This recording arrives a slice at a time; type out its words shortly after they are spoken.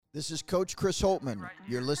This is Coach Chris Holtman.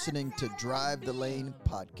 You're listening to Drive the Lane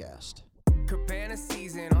podcast.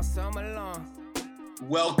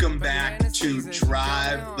 Welcome back to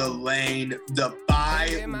Drive the Lane, the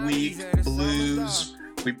bye-week blues.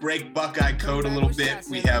 We break Buckeye code a little bit.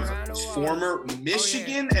 We have former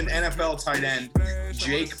Michigan and NFL tight end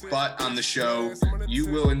Jake Butt on the show.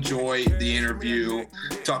 You will enjoy the interview.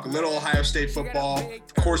 Talk a little Ohio State football.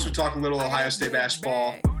 Of course, we talk a little Ohio State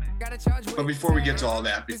basketball. But before we get to all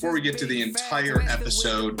that, before we get to the entire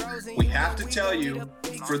episode, we have to tell you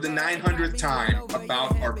for the 900th time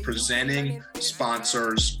about our presenting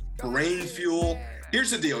sponsors, Brain Fuel.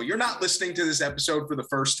 Here's the deal. You're not listening to this episode for the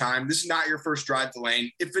first time. This is not your first Drive the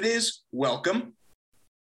Lane. If it is, welcome.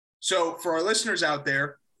 So for our listeners out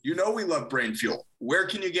there, you know we love Brain Fuel. Where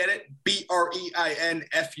can you get it?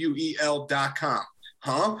 BREINFUEL.com.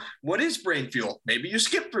 Huh? What is Brain Fuel? Maybe you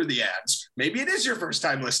skipped through the ads. Maybe it is your first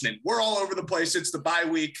time listening. We're all over the place. It's the bye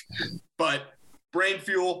week. But Brain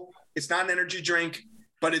Fuel, it's not an energy drink,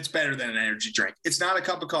 but it's better than an energy drink. It's not a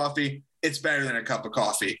cup of coffee. It's better than a cup of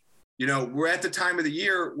coffee. You know, we're at the time of the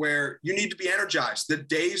year where you need to be energized. The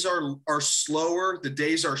days are slower. The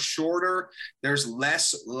days are shorter. There's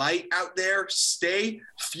less light out there. Stay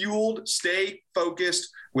fueled. Stay focused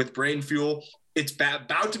with Brain Fuel. It's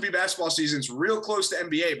about to be basketball season. It's real close to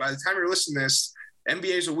NBA. By the time you're listening to this,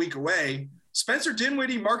 NBA is a week away. Spencer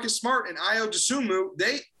Dinwiddie, Marcus Smart, and Ayo Dosunmu,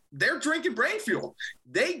 they're drinking Brain Fuel.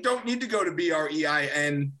 They don't need to go to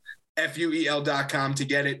BREINFUEL.com to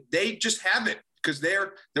get it. They just have it because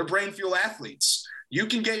they're Brain Fuel athletes. You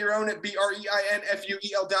can get your own at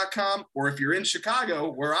BREINFUEL.com, or if you're in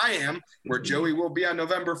Chicago, where I am, where Joey will be on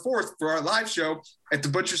November 4th for our live show at the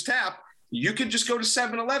Butcher's Tap, you can just go to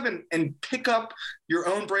 7-Eleven and pick up your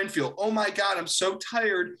own Brain Fuel. Oh, my God, I'm so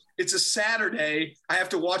tired. It's a Saturday. I have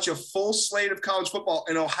to watch a full slate of college football,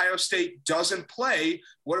 and Ohio State doesn't play.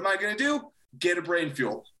 What am I going to do? Get a Brain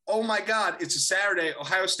Fuel. Oh, my God, it's a Saturday.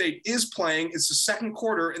 Ohio State is playing. It's the second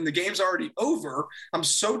quarter, and the game's already over. I'm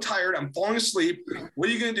so tired. I'm falling asleep. What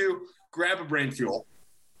are you going to do? Grab a Brain Fuel.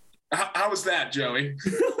 How was that, Joey?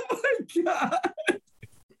 Oh, my God.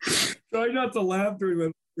 Try not to laugh during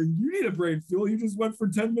that. You need a Brain Fuel. You just went for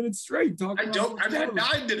 10 minutes straight talking. I've had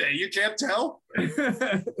 9 today. You can't tell.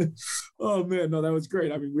 Oh man, no, that was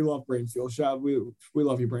great. I mean, we love Brain Fuel. We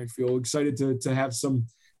love you, Brain Fuel. Excited to have some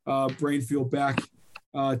Brain Fuel back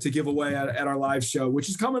to give away at our live show, which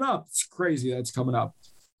is coming up. It's crazy that's coming up.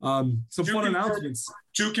 Some fun announcements.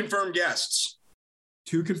 2 confirmed guests.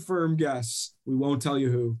 2 confirmed guests. We won't tell you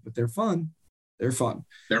who, but they're fun. They're fun.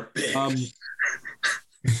 They're big.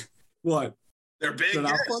 What? They're big. They're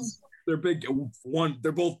not fun. They're big.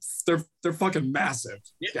 They're fucking massive.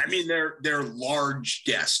 Yeah, I mean, they're large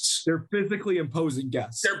guests. They're physically imposing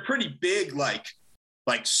guests. They're pretty big, like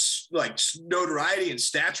notoriety and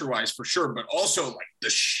stature wise for sure, but also like the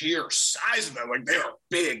sheer size of them. Like they are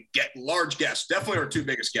big, large guests. Definitely our 2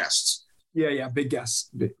 biggest guests. Yeah, big guests.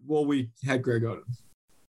 Well, we had Greg Oden.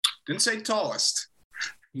 Didn't say tallest.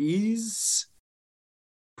 He's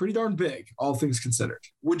pretty darn big, all things considered.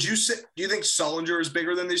 Do you think Sullinger is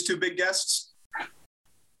bigger than these 2 big guests?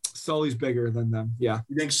 Sully's bigger than them, yeah.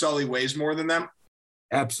 You think Sully weighs more than them?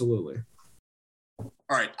 Absolutely. All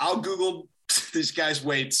right, I'll Google these guys'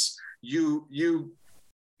 weights. What'd you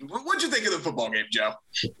think of the football game, Joe?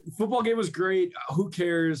 Football game was great. Who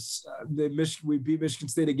cares? We beat Michigan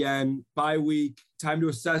State again. Bye week. Time to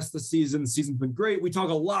assess the season. The season's been great. We talk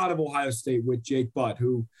a lot of Ohio State with Jake Butt,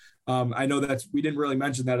 who I know we didn't really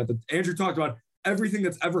mention that Andrew talked about everything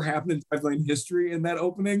that's ever happened in Drive Lane history in that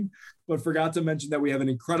opening, but forgot to mention that we have an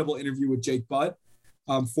incredible interview with Jake Butt,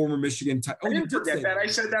 former Michigan. I didn't forget that. I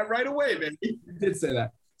said that right away, man. You did say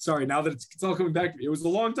that. Sorry, now that it's all coming back to me. It was a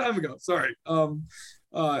long time ago. Sorry.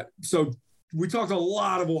 So we talked a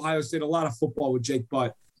lot of Ohio State, a lot of football with Jake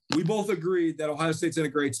Butt. We both agreed that Ohio State's in a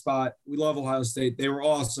great spot. We love Ohio State. They were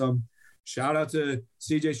awesome. Shout out to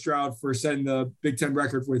CJ Stroud for setting the Big Ten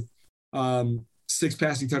record with 6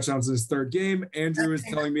 passing touchdowns in his 3rd game. Andrew is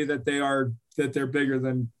telling me that they're bigger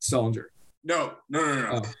than Sullinger. No.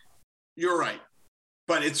 Oh. You're right.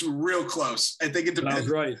 But it's real close. I think it depends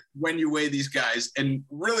when you weigh these guys, and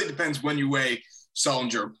really depends when you weigh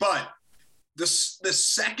Sullinger. But the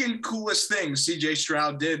second coolest thing CJ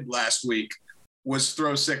Stroud did last week was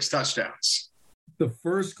throw 6 touchdowns. The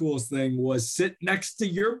first coolest thing was sit next to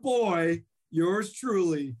your boy, yours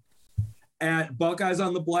truly, at Buckeyes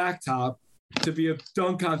on the Blacktop to be a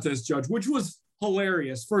dunk contest judge, which was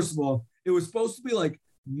hilarious. First of all, it was supposed to be like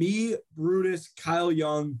me, Brutus, Kyle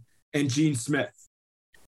Young, and Gene Smith.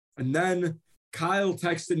 And then Kyle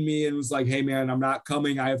texted me and was like, hey, man, I'm not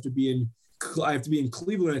coming. I have to be in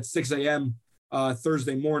Cleveland at 6 a.m.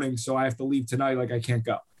 Thursday morning, so I have to leave tonight. Like, I can't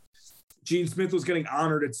go. Gene Smith was getting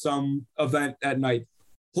honored at some event at night.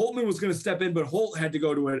 Holtmann was going to step in, but Holt had to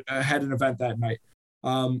go to had an event that night.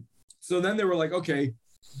 So then they were like, okay,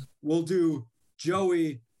 we'll do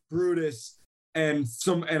Joey, Brutus, and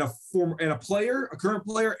a player, a current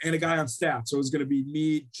player, and a guy on staff. So it was going to be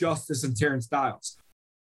me, Justice, and Terrence Styles.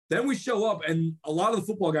 Then we show up, and a lot of the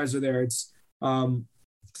football guys are there. It's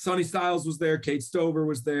Sonny Styles was there, Kate Stover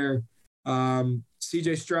was there,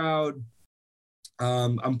 CJ Stroud.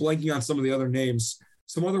 I'm blanking on some of the other names.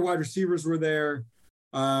 Some other wide receivers were there.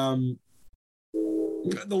 The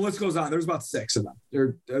list goes on. There's about 6 of them.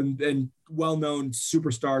 They're and well-known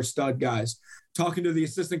superstar stud guys. Talking to the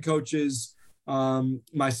assistant coaches,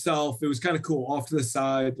 myself, it was kind of cool. Off to the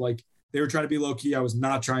side, like they were trying to be low-key. I was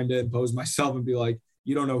not trying to impose myself and be like,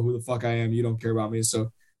 you don't know who the fuck I am. You don't care about me,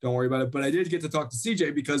 so don't worry about it. But I did get to talk to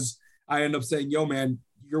CJ because I ended up saying, yo, man,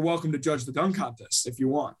 you're welcome to judge the dunk contest if you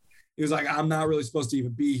want. He was like, I'm not really supposed to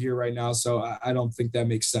even be here right now, so I don't think that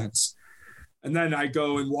makes sense. And then I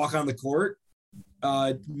go and walk on the court.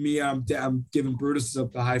 I'm giving Brutus a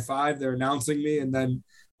high five. They're announcing me, and then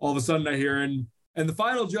all of a sudden I hear, and the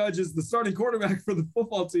final judge is the starting quarterback for the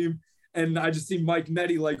football team, and I just see Mike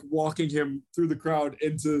Nettie like walking him through the crowd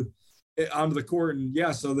onto the court, and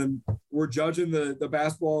yeah, so then we're judging the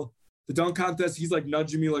basketball, the dunk contest. He's like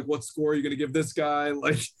nudging me, like, what score are you going to give this guy?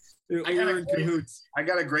 Like, we're in cahoots. I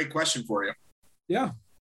got a great question for you. Yeah.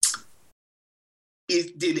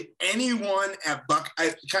 Did anyone at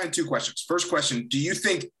kind of 2 questions. First question, do you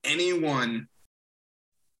think anyone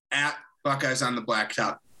at Buckeyes on the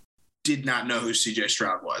Blacktop did not know who CJ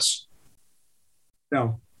Stroud was?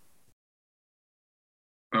 No.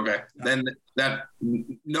 Okay. Then that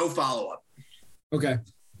no follow-up. Okay.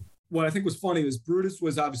 What I think was funny was Brutus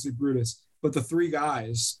was obviously Brutus, but the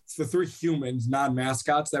 3 humans,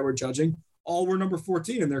 non-mascots that were judging, all were number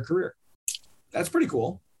 14 in their career. That's pretty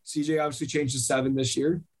cool. CJ obviously changed to 7 this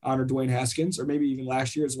year, honored Dwayne Haskins, or maybe even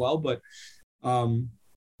last year as well. But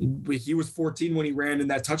he was 14 when he ran in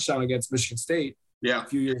that touchdown against Michigan State a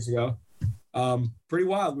few years ago. Pretty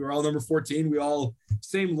wild. We were all number 14. We all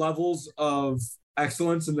same levels of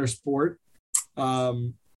excellence in their sport. But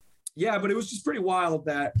it was just pretty wild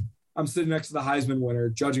that I'm sitting next to the Heisman winner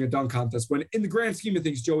judging a dunk contest when in the grand scheme of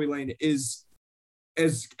things, Joey Lane is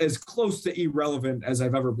as close to irrelevant as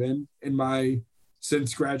I've ever been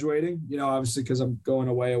since graduating, obviously because I'm going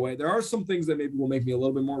away. There are some things that maybe will make me a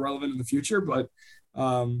little bit more relevant in the future, but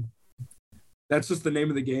that's just the name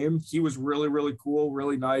of the game. He was really, really cool,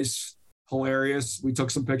 really nice, hilarious. We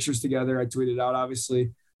took some pictures together. I tweeted out,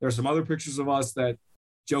 obviously. There are some other pictures of us that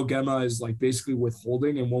Joe Gemma is like basically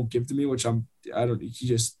withholding and won't give to me, which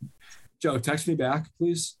Joe, text me back,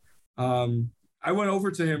 please. I went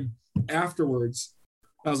over to him afterwards.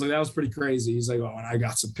 I was like, that was pretty crazy. He's like, oh, and I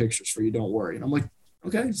got some pictures for you. Don't worry. And I'm like,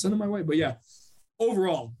 okay, send them my way. But yeah,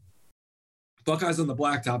 overall, Buckeyes on the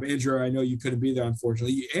Blacktop. Andrew, I know you couldn't be there,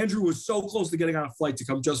 unfortunately. Andrew was so close to getting on a flight to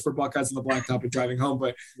come just for Buckeyes on the Blacktop and driving home,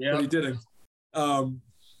 but he didn't.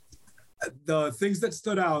 The things that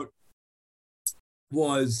stood out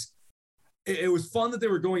was it was fun that they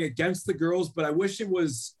were going against the girls, but I wish it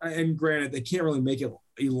was, and granted, they can't really make it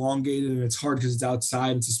elongated and it's hard because it's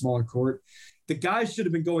outside, it's a smaller court. The guys should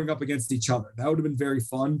have been going up against each other. That would have been very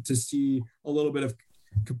fun to see a little bit of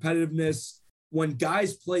competitiveness. When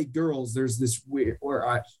guys play girls, there's this weird,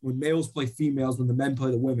 when males play females, when the men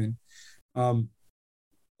play the women,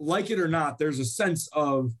 like it or not, there's a sense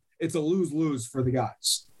of it's a lose-lose for the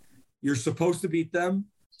guys. You're supposed to beat them.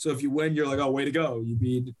 So if you win, you're like, oh, way to go. You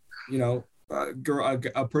beat,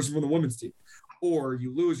 a person from the women's team. Or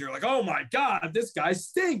you lose, you're like, oh my God, this guy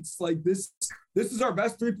stinks. Like this is our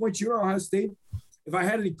best 3-point shooter at Ohio State. If I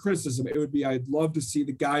had any criticism, it would be I'd love to see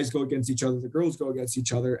the guys go against each other, the girls go against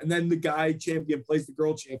each other, and then the guy champion plays the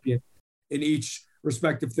girl champion in each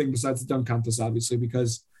respective thing besides the dunk contest, obviously,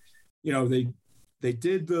 because they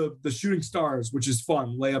did the shooting stars, which is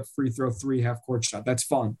fun, layup, free throw, 3 half-court shot. That's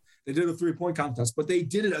fun. They did a 3-point contest, but they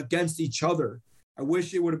did it against each other. I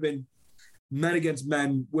wish it would have been men against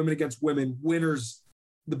men, women against women, winners.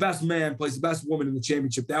 The best man plays the best woman in the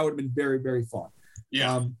championship. That would have been very, very fun.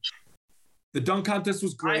 Yeah. The dunk contest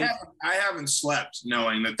was great. I haven't slept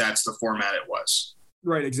knowing that that's the format it was.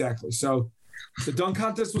 Right, exactly. So the dunk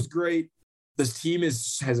contest was great. This team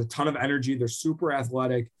has a ton of energy. They're super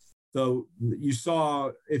athletic. Though you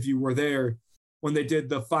saw, if you were there, when they did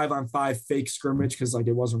the 5-on-5 fake scrimmage, because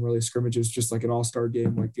it wasn't really a scrimmage, it was just like an all-star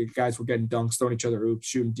game. Like the guys were getting dunks, throwing each other oops,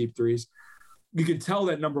 shooting deep threes. You can tell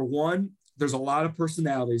that, number one, there's a lot of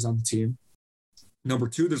personalities on the team. Number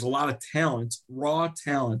two, there's a lot of talent, raw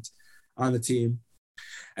talent on the team.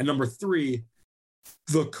 And number three,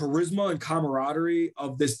 the charisma and camaraderie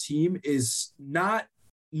of this team is not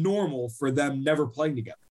normal for them never playing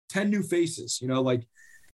together. 10 new faces, like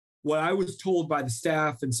what I was told by the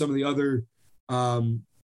staff and some of the other,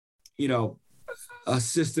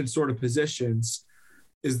 assistant sort of positions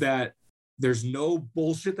is that there's no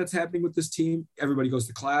bullshit that's happening with this team. Everybody goes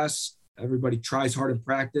to class. Everybody tries hard in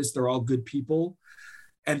practice. They're all good people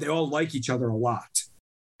and they all like each other a lot.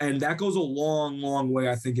 And that goes a long, long way,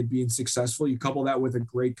 I think, in being successful. You couple that with a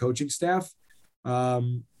great coaching staff.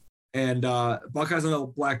 And Buckeyes on the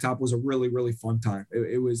Blacktop was a really, really fun time.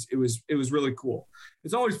 It was really cool.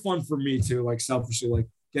 It's always fun for me too, like selfishly, like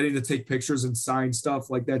getting to take pictures and sign stuff.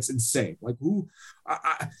 Like that's insane. Like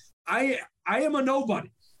I am a nobody,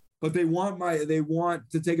 but they want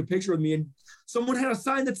to take a picture with me. And someone had a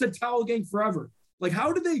sign that said Towel Gang Forever. Like,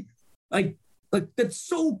 how did they like that's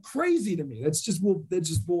so crazy to me. That just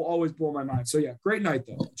will always blow my mind. So yeah, great night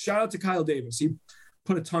though. Shout out to Kyle Davis. He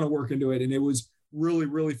put a ton of work into it and it was really,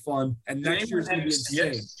 really fun. And next year's going to be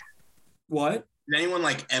insane. What? Did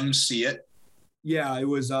anyone MC it? Yeah, it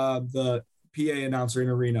was the PA announcer in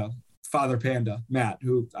Arena, Father Panda, Matt,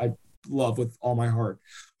 who I love with all my heart,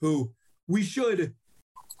 who we should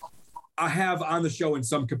have on the show in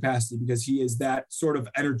some capacity because he is that sort of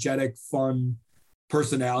energetic, fun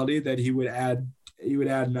personality that he would add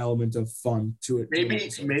an element of fun to it.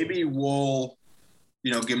 Maybe we'll,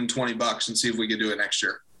 give him $20 and see if we can do it next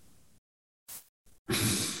year.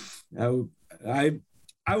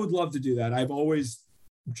 I would love to do that. I've always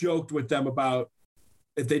joked with them about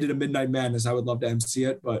if they did a Midnight Madness, I would love to MC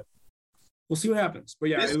it, but we'll see what happens. But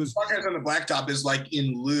yeah, it was Buckeyes on the Blacktop is like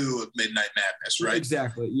in lieu of Midnight Madness, right?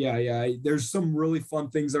 Exactly. Yeah. There's some really fun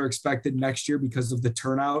things that are expected next year because of the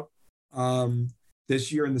turnout this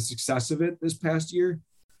year and the success of it this past year.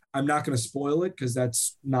 I'm not going to spoil it because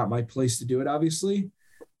that's not my place to do it, obviously.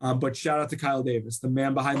 But shout out to Kyle Davis, the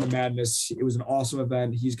man behind the madness. It was an awesome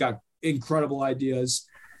event. He's got incredible ideas.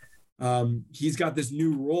 He's got this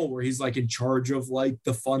new role where he's like in charge of like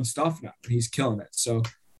the fun stuff now. He's killing it. So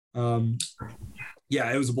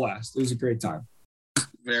yeah, it was a blast. It was a great time.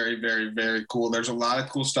 Very, very, very cool. There's a lot of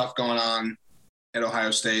cool stuff going on at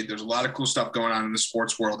Ohio State. There's a lot of cool stuff going on in the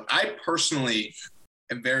sports world. I personally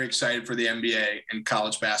am very excited for the NBA and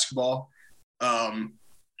college basketball.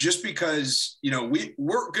 Just because,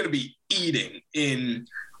 we're going to be eating in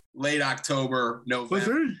late October,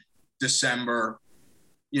 November, December,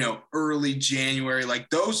 early January. Like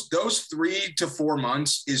those 3 to 4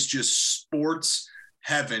 months is just sports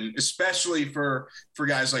heaven, especially for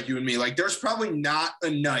guys like you and me. Like there's probably not a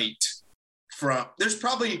night there's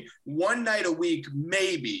probably one night a week,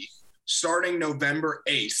 maybe starting November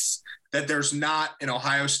 8th, that there's not an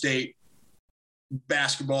Ohio State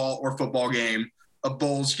basketball or football game, a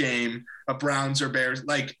Bulls game, a Browns or Bears.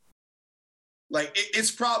 Like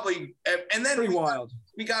it's probably, and then pretty wild.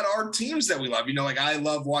 We got our teams that we love. Like I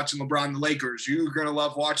love watching LeBron and the Lakers. You're going to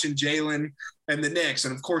love watching Jalen and the Knicks.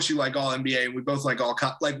 And of course you like all NBA and we both like all,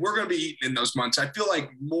 like we're going to be eating in those months. I feel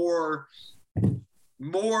like more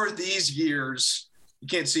these years, you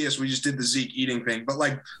can't see us. We just did the Zeke eating thing, but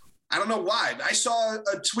like, I don't know why. I saw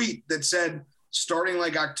a tweet that said starting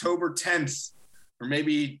like October 10th or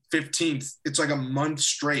maybe 15th, it's like a month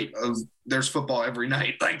straight of there's football every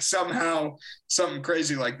night. Like somehow something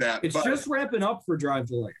crazy like that. It's just ramping up for Drive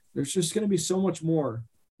the Lane. There's just going to be so much more.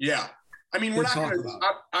 Yeah. I mean, we're not going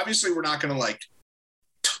to like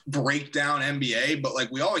break down NBA, but like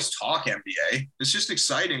we always talk NBA. It's just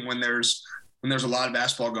exciting when there's a lot of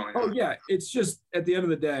basketball going on. Oh yeah. It's just at the end of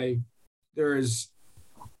the day, there is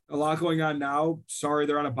a lot going on now. Sorry,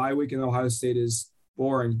 they're on a bye week and Ohio State is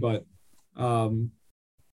boring, but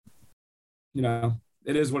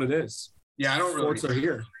it is what it is. Yeah, I don't really. Sports are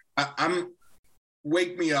here. I'm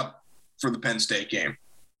wake me up for the Penn State game.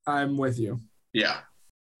 I'm with you. Yeah.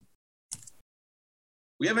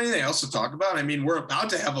 We have anything else to talk about? I mean, we're about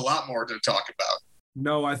to have a lot more to talk about.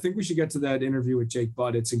 No, I think we should get to that interview with Jake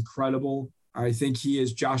Butt. It's incredible. I think he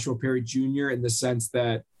is Joshua Perry Jr. in the sense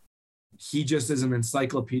that he just is an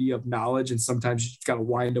encyclopedia of knowledge, and sometimes you just got to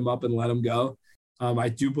wind him up and let him go. I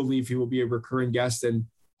do believe he will be a recurring guest, and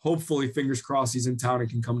hopefully, fingers crossed, he's in town and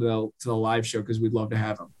can come to the live show because we'd love to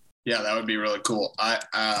have him. Yeah, that would be really cool.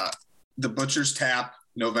 The Butcher's Tap,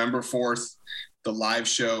 November 4th. The live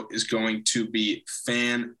show is going to be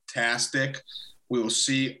fantastic. We will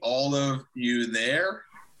see all of you there.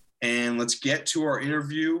 And let's get to our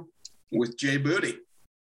interview with Jay Booty.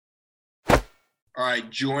 All right,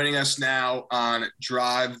 joining us now on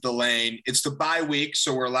Drive the Lane. It's the bye week,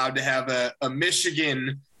 so we're allowed to have a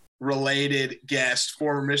Michigan-related guest,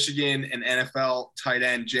 former Michigan and NFL tight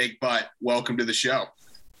end Jake Butt. Welcome to the show.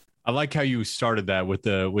 I like how you started that with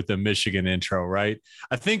the Michigan intro, right?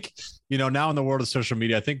 I think, now in the world of social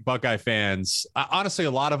media, I think Buckeye fans, honestly,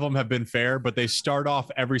 a lot of them have been fair, but they start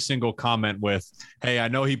off every single comment with, hey, I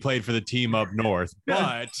know he played for the team up north,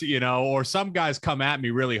 but, or some guys come at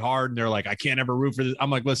me really hard and they're like, I can't ever root for this.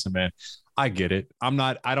 I'm like, listen, man, I get it.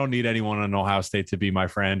 I don't need anyone in Ohio State to be my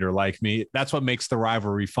friend or like me. That's what makes the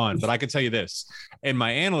rivalry fun. But I can tell you this, in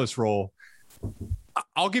my analyst role,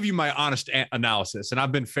 I'll give you my honest analysis, and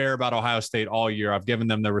I've been fair about Ohio State all year. I've given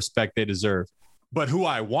them the respect they deserve, but who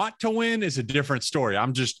I want to win is a different story.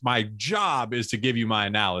 My job is to give you my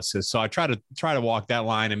analysis. So I try to walk that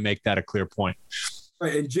line and make that a clear point.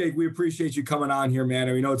 Right. And Jake, we appreciate you coming on here, man.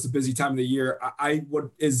 And we know it's a busy time of the year.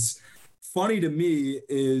 What is funny to me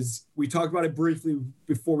is we talked about it briefly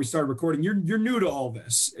before we started recording. You're new to all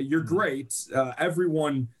this. You're great.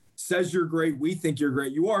 Everyone says you're great. We think you're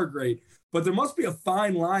great. You are great. But there must be a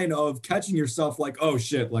fine line of catching yourself like, oh,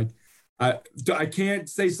 shit, like I can't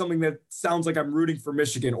say something that sounds like I'm rooting for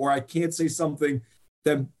Michigan, or I can't say something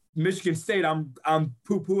that Michigan State, I'm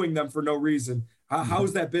poo-pooing them for no reason. How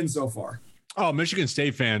has that been so far? Oh, Michigan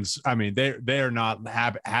State fans, I mean, they are not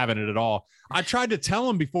having it at all. I tried to tell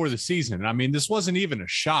them before the season. I mean, this wasn't even a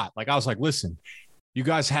shot. Like, I was like, listen, you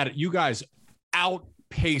guys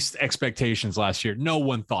outpaced expectations last year. No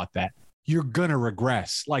one thought that. You're going to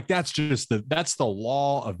regress. Like, that's the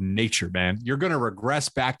law of nature, man. You're going to regress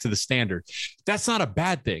back to the standard. That's not a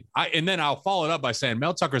bad thing. And then I'll follow it up by saying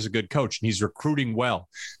Mel Tucker's a good coach and he's recruiting well.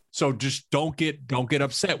 So just don't get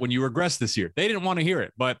upset when you regress this year. They didn't want to hear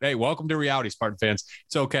it, but hey, welcome to reality, Spartan fans.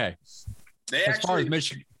 It's okay. As far as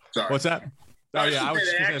Michigan, sorry. What's that? Oh yeah, I was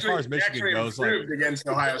just as far as Michigan goes, improved against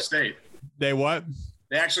Ohio State. They what?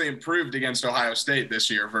 They actually improved against Ohio State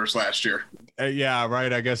this year versus last year. Yeah,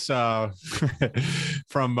 right. I guess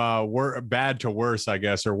from bad to worse, I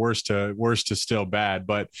guess, or worse to still bad.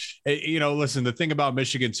 But listen, the thing about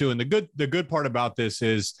Michigan too, and the good part about this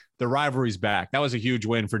is the rivalry's back. That was a huge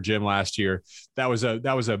win for Jim last year. That was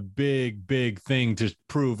a big thing to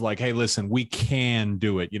prove, like, hey, listen, we can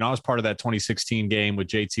do it. I was part of that 2016 game with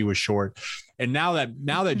JT was short, and now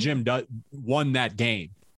that Jim won that game.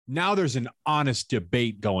 Now there's an honest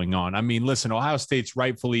debate going on. I mean, listen, Ohio State's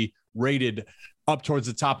rightfully rated up towards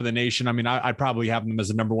the top of the nation. I mean, I'd probably have them as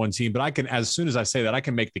a number one team, but I can, as soon as I say that, I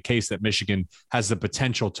can make the case that Michigan has the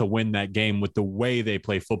potential to win that game with the way they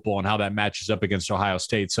play football and how that matches up against Ohio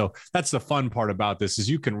State. So that's the fun part about this, is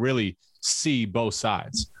you can really see both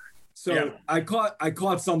sides. So yeah. I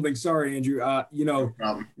caught something. Sorry, Andrew. No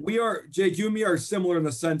we are, Jake, you and me are similar in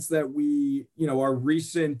the sense that we, our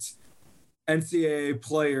recent NCAA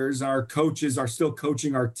players, our coaches are still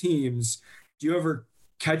coaching our teams. Do you ever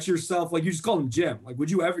catch yourself, like, you just call him Jim? Like,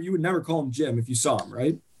 you would never call him Jim if you saw him,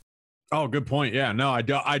 right? Oh, good point. Yeah, no, I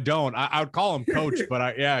don't. I would call him Coach,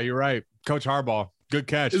 but yeah, you're right. Coach Harbaugh. Good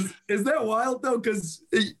catch. Is that wild though? Because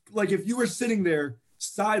like, if you were sitting there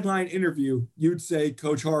sideline interview, you'd say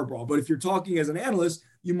Coach Harbaugh. But if you're talking as an analyst,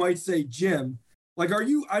 you might say Jim. Like,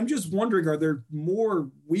 I'm just wondering, are there more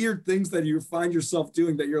weird things that you find yourself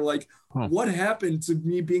doing that you're like, what happened to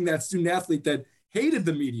me being that student athlete that hated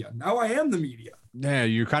the media? Now I am the media. Yeah,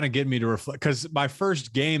 you're kind of getting me to reflect, because my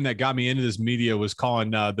first game that got me into this media was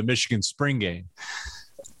calling the Michigan spring game.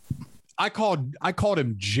 I called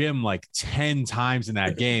him Jim like 10 times in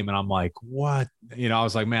that game. And I'm like, what? I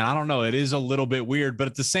was like, man, I don't know. It is a little bit weird, but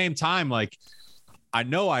at the same time, like, I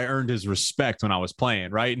know I earned his respect when I was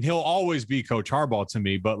playing, right? And he'll always be Coach Harbaugh to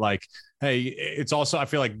me, but like, hey, it's also, I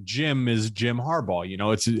feel like Jim is Jim Harbaugh,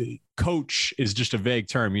 it's coach is just a vague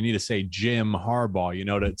term. You need to say Jim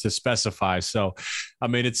Harbaugh, to specify. So, I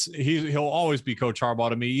mean, he'll always be Coach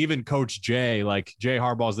Harbaugh to me. Even Coach Jay, like Jay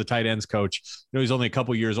Harbaugh is the tight ends coach. He's only a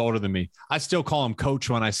couple years older than me. I still call him Coach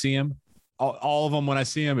when I see him. All of them, when I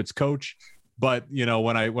see him, it's Coach. But,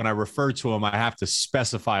 when I refer to him, I have to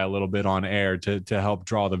specify a little bit on air to help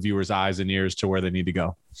draw the viewers' eyes and ears to where they need to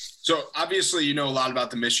go. So obviously, you know a lot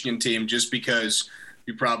about the Michigan team just because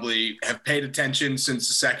you probably have paid attention since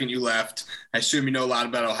the second you left. I assume you know a lot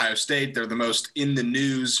about Ohio State. They're the most in the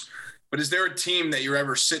news. But is there a team that you're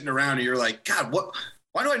ever sitting around and you're like, God,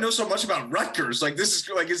 why do I know so much about Rutgers? Like, this is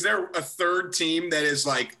like, is there a third team that is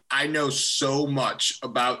like, I know so much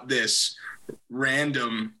about this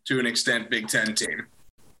random, to an extent, Big Ten team?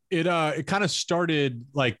 It kind of started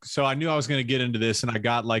like, so I knew I was going to get into this, and I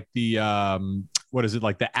got like the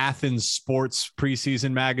like the Athens Sports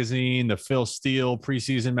preseason magazine, the Phil Steele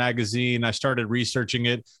preseason magazine. I started researching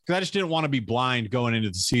it because I just didn't want to be blind going into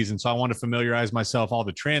the season. So I wanted to familiarize myself, all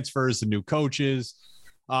the transfers, the new coaches.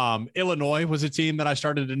 Illinois was a team that I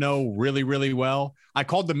started to know really, really well. I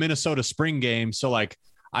called the Minnesota spring game. So like,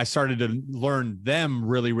 I started to learn them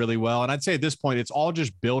really, really well. And I'd say at this point, it's all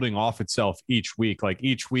just building off itself each week. Like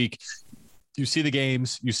each week, you see the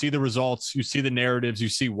games, you see the results, you see the narratives, you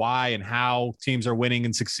see why and how teams are winning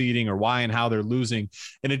and succeeding, or why and how they're losing.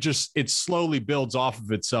 And it slowly builds off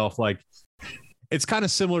of itself. Like, it's kind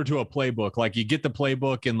of similar to a playbook. Like, you get the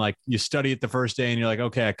playbook and like you study it the first day and you're like,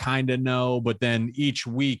 okay, I kind of know. But then each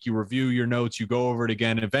week you review your notes, you go over it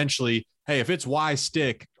again. And eventually, hey, if it's Y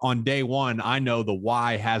stick on day one, I know the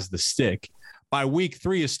Y has the stick. By week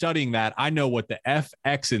 3 of studying that, I know what the F,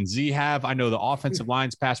 X, and Z have. I know the offensive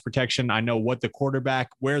line's pass protection. I know where the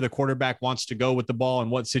quarterback wants to go with the ball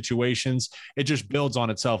and what situations. It just builds on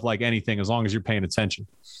itself like anything, as long as you're paying attention.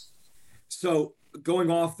 So going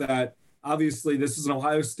off that, obviously this is an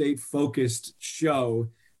Ohio State focused show.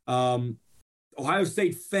 Ohio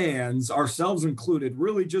State fans, ourselves included,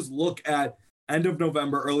 really just look at end of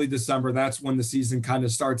November, early December. That's when the season kind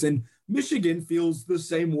of starts. And Michigan feels the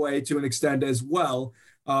same way to an extent as well.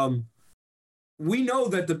 We know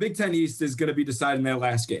that the Big Ten East is going to be decided in that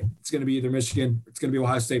last game. It's going to be either Michigan, it's going to be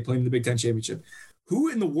Ohio State playing the Big Ten championship. Who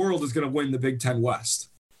in the world is going to win the Big Ten West?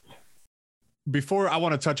 Before I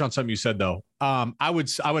want to touch on something you said, though, I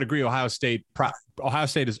would agree. Ohio State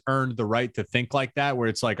has earned the right to think like that, where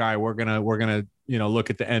it's like, all right, we're gonna look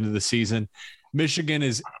at the end of the season. Michigan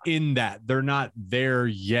is in that. They're not there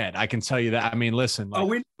yet. I can tell you that. I mean, listen. Like,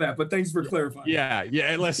 we know that, but thanks for clarifying.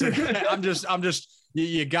 Yeah. Listen, I'm just.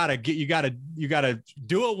 You gotta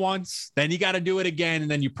do it once, then you gotta do it again, and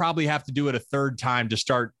then you probably have to do it a third time to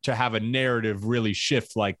start to have a narrative really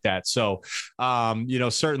shift like that. So,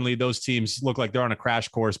 certainly those teams look like they're on a crash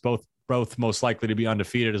course. Both most likely to be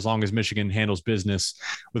undefeated as long as Michigan handles business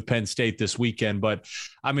with Penn State this weekend. But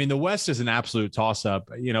I mean, the West is an absolute toss-up.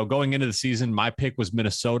 Going into the season, my pick was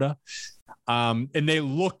Minnesota, and they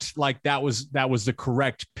looked like that was the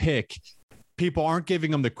correct pick. People aren't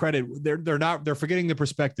giving them the credit. They're forgetting the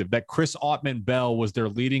perspective that Chris Autman-Bell was their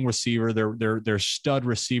leading receiver, their stud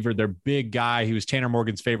receiver, their big guy. He was Tanner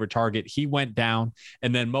Morgan's favorite target. He went down,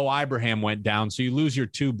 and then Mo Ibrahim went down. So you lose your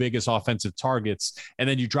 2 biggest offensive targets, and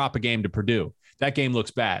then you drop a game to Purdue. That game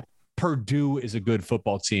looks bad. Purdue is a good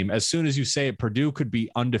football team. As soon as you say it, Purdue could be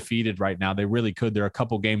undefeated right now. They really could. They're a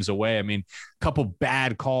couple games away. I mean, a couple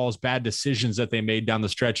bad calls, bad decisions that they made down the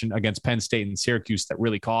stretch against Penn State and Syracuse that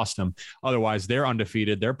really cost them. Otherwise, they're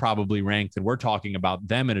undefeated. They're probably ranked, and we're talking about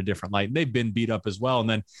them in a different light. They've been beat up as well. And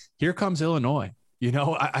then here comes Illinois.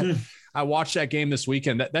 I watched that game this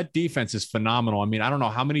weekend. That defense is phenomenal. I mean, I don't know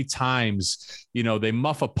how many times, they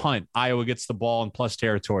muff a punt. Iowa gets the ball in plus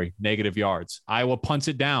territory, negative yards. Iowa punts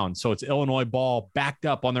it down. So it's Illinois ball backed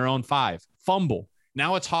up on their own 5. Fumble.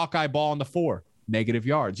 Now it's Hawkeye ball on the 4. Negative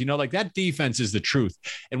yards. That defense is the truth.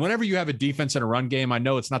 And whenever you have a defense in a run game, I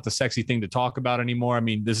know it's not the sexy thing to talk about anymore. I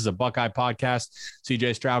mean, this is a Buckeye podcast.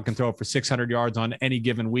 CJ Stroud can throw it for 600 yards on any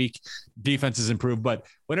given week. Defense is improved. But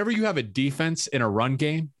whenever you have a defense in a run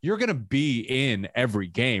game, you're going to be in every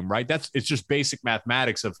game, right? It's just basic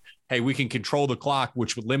mathematics of, hey, we can control the clock,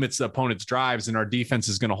 which limits the opponent's drives, and our defense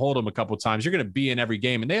is going to hold them a couple of times. You're going to be in every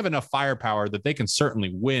game, and they have enough firepower that they can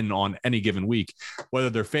certainly win on any given week. Whether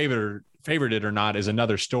they're favorited or not is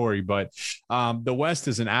another story, but the West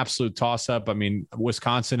is an absolute toss-up. I mean,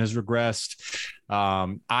 Wisconsin has regressed.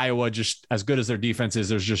 Iowa, just as good as their defense is,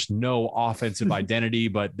 there's just no offensive identity,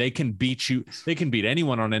 but they can beat you. They can beat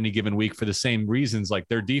anyone on any given week for the same reasons. Like,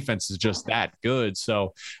 their defense is just that good.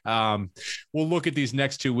 So we'll look at these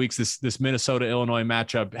next 2 weeks. This Minnesota-Illinois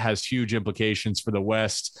matchup has huge implications for the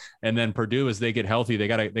West. And then Purdue, as they get healthy, they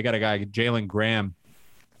got a guy, Jalen Graham.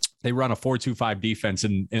 They run a 4-2-5 defense,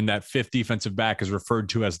 and that 5th defensive back is referred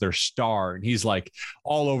to as their star. And he's like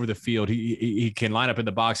all over the field. He can line up in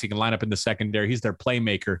the box. He can line up in the secondary. He's their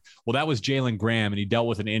playmaker. Well, that was Jalen Graham, and he dealt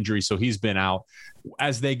with an injury, so he's been out.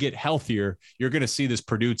 As they get healthier, you're going to see this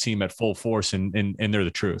Purdue team at full force, and they're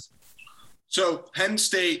the truth. So Penn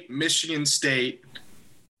State, Michigan State,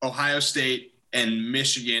 Ohio State, and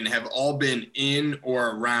Michigan have all been in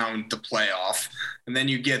or around the playoff. And then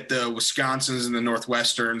you get the Wisconsins and the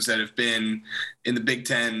Northwesterns that have been in the Big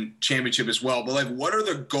Ten championship as well. But, like, what are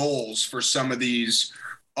the goals for some of these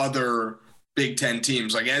other Big Ten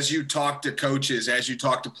teams? Like, as you talk to coaches, as you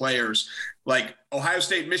talk to players, like Ohio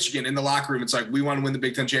State, Michigan in the locker room, it's like, we want to win the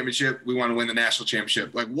Big Ten championship. We want to win the national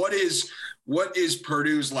championship. Like, what is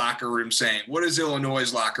Purdue's locker room saying? What is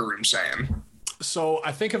Illinois' locker room saying? So I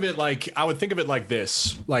would think of it like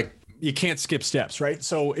this, like, you can't skip steps, right?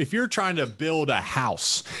 So if you're trying to build a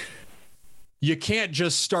house, you can't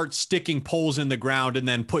just start sticking poles in the ground and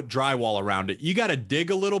then put drywall around it. You got to dig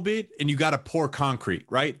a little bit and you got to pour concrete,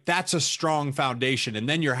 right? That's a strong foundation. And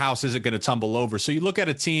then your house isn't going to tumble over. So you look at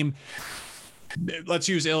a team, let's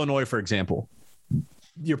use Illinois, for example.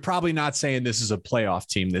 You're probably not saying this is a playoff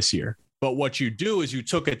team this year, but what you do is you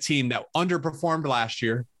took a team that underperformed last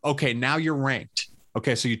year. Okay, now you're ranked.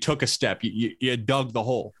 Okay, so you took a step. You dug the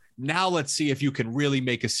hole. Now let's see if you can really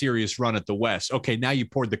make a serious run at the West. Okay, now you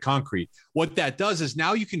poured the concrete. What that does is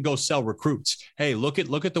now you can go sell recruits. Hey, look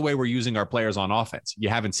at the way we're using our players on offense. You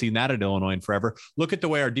haven't seen that at Illinois in forever. Look at the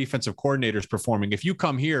way our defensive coordinator's performing. If you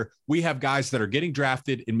come here, we have guys that are getting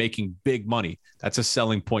drafted and making big money. That's a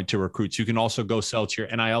selling point to recruits. You can also go sell to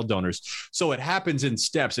your NIL donors. So it happens in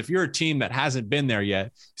steps. If you're a team that hasn't been there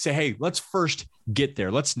yet, say, hey, let's first get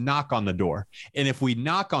there. Let's knock on the door. And if we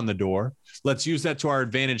knock on the door, let's use that to our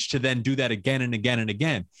advantage to then do that again and again and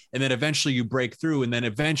again. And then eventually you break through, and then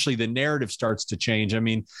eventually the narrative starts to change. I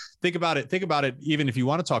mean, think about it. Even if you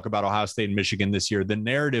want to talk about Ohio State and Michigan this year, the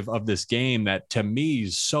narrative of this game that to me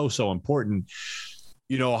is so important.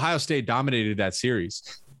 You know, Ohio State dominated that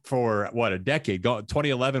series for a decade.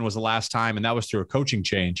 2011 was the last time, and that was through a coaching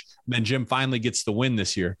change. And then Jim finally gets the win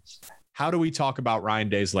this year. How do we talk about Ryan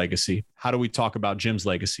Day's legacy? How do we talk about Jim's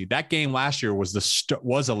legacy? That game last year was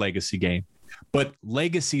a legacy game, but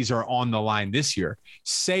legacies are on the line this year.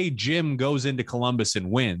 Say Jim goes into Columbus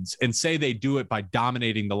and wins, and say they do it by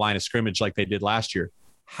dominating the line of scrimmage like they did last year.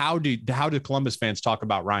 How do Columbus fans talk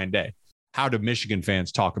about Ryan Day? How do Michigan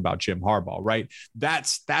fans talk about Jim Harbaugh, right?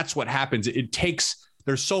 That's what happens.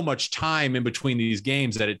 There's so much time in between these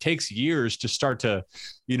games that it takes years to start to,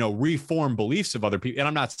 reform beliefs of other people. And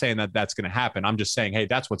I'm not saying that that's going to happen. I'm just saying, hey,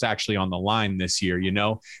 that's what's actually on the line this year,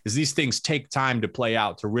 is these things take time to play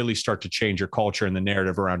out to really start to change your culture and the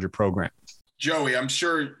narrative around your program. Joey, I'm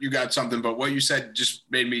sure you got something, but what you said just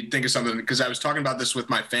made me think of something, because I was talking about this with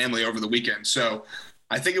my family over the weekend. So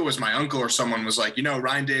I think it was my uncle or someone was like,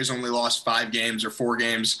 Ryan Day's only lost 5 games or 4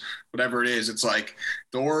 games, whatever it is. It's like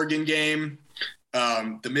the Oregon game,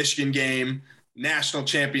 the Michigan game, national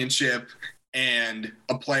championship, and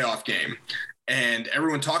a playoff game. And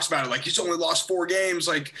everyone talks about it like he's only lost 4 games.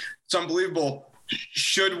 Like, it's unbelievable.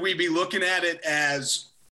 Should we be looking at it as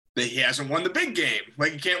that he hasn't won the big game?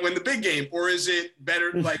 Like, he can't win the big game? Or is it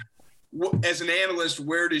better, like, as an analyst,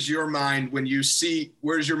 where does your mind go when you see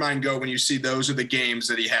those are the games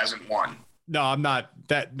that he hasn't won? No, I'm not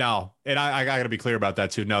that. No. And I got to be clear about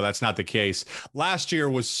that too. No, that's not the case. Last year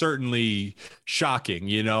was certainly shocking.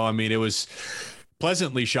 It was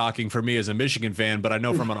pleasantly shocking for me as a Michigan fan, but I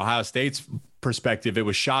know from an Ohio State's perspective, it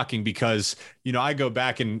was shocking because, I go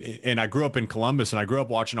back and I grew up in Columbus, and I grew up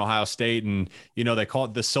watching Ohio State, and, they call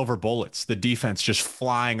it the silver bullets, the defense just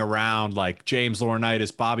flying around like James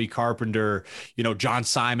Laurinaitis, Bobby Carpenter, John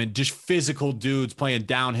Simon, just physical dudes playing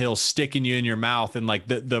downhill, sticking you in your mouth. And like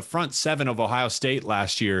the front 7 of Ohio State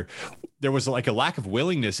last year, there was like a lack of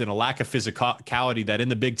willingness and a lack of physicality that in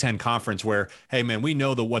the Big Ten Conference where, hey, man, we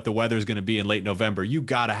know what the weather is going to be in late November. You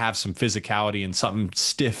got to have some physicality and something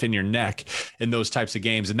stiff in your neck in those types of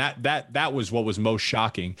games. And that was what was most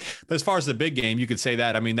shocking. But as far as the big game, you could say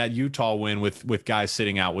that. I mean, that Utah win with guys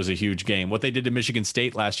sitting out was a huge game. What they did to Michigan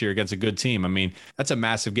State last year against a good team, I mean, that's a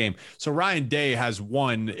massive game. So Ryan Day has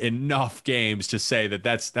won enough games to say that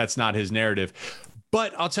that's not his narrative.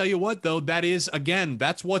 But I'll tell you what, though,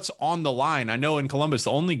 that's what's on the line. I know in Columbus,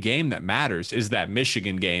 the only game that matters is that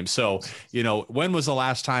Michigan game. So, when was the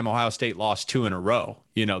last time Ohio State lost 2 in a row?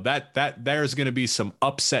 That there's going to be some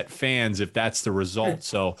upset fans if that's the result.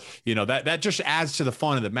 So, that just adds to the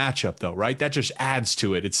fun of the matchup, though, right? That just adds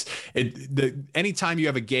to it. Anytime you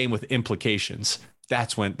have a game with implications,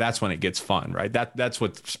 that's when it gets fun, right? That's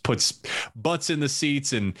what puts butts in the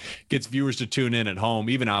seats and gets viewers to tune in at home,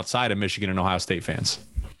 even outside of Michigan and Ohio State fans.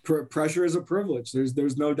 Pressure is a privilege.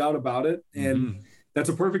 There's no doubt about it. And that's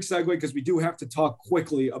a perfect segue, because we do have to talk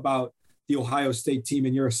quickly about the Ohio State team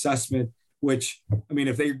and your assessment, which, I mean,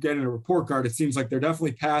 if they're getting a report card, it seems like they're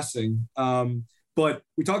definitely passing. But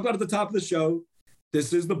we talked about at the top of the show,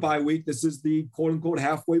 this is the bye week. This is the quote unquote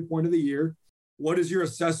halfway point of the year. What is your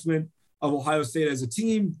assessment of Ohio State as a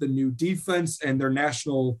team, the new defense, and their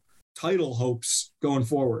national title hopes going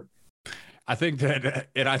forward? I think that,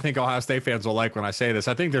 and I think Ohio State fans will like when I say this,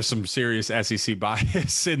 I think there's some serious SEC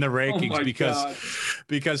bias in the rankings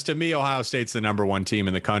because to me, Ohio State's the number 1 team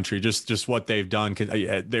in the country. Just what they've done,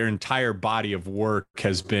 their entire body of work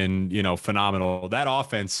has been, phenomenal. That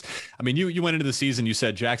offense, I mean, you went into the season, you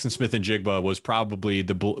said Jackson Smith-Njigba was probably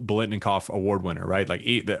the Biletnikoff Award winner, right? Like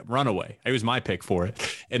the runaway. It was my pick for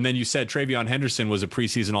it. And then you said Travion Henderson was a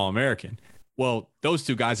preseason All-American. Well, those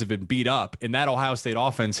 2 guys have been beat up, and that Ohio State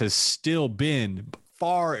offense has still been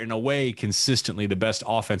far and away consistently the best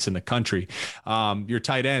offense in the country. Your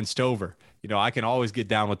tight end, Stover, I can always get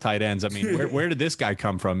down with tight ends. I mean, where did this guy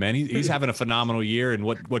come from, man? He's having a phenomenal year. And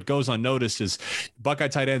what goes unnoticed is Buckeye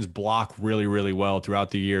tight ends block really, really well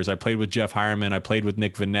throughout the years. I played with Jeff Hireman. I played with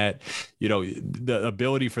Nick Vanette. The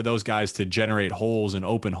ability for those guys to generate holes and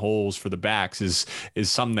open holes for the backs is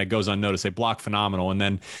something that goes unnoticed. They block phenomenal. And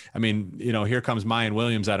then, I mean, here comes Mayan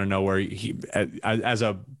Williams out of nowhere. He, as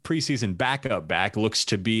a preseason backup back, looks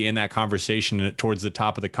to be in that conversation towards the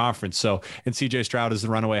top of the conference. So, and CJ Stroud is the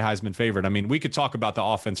runaway Heisman favorite. I mean, we could talk about the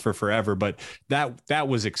offense for forever, but that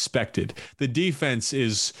was expected. The defense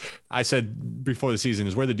is, I said before the season,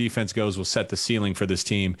 is where the defense goes will set the ceiling for this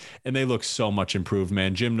team. And they look so much improved,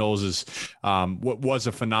 man. Jim Knowles is what was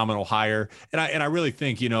a phenomenal hire. And I really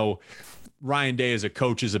think, Ryan Day as a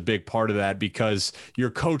coach is a big part of that, because your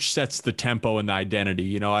coach sets the tempo and the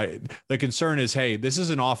identity. The concern is, hey, this is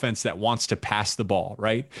an offense that wants to pass the ball,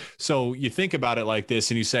 right? So you think about it like this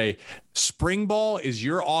and you say, spring ball is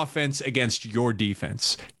your offense against your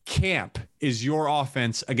defense. Camp is your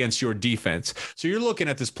offense against your defense. So you're looking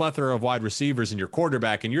at this plethora of wide receivers and your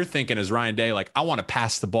quarterback, and you're thinking as Ryan Day, like, I want to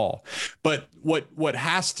pass the ball. But what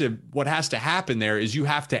has to happen there is you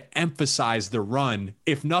have to emphasize the run,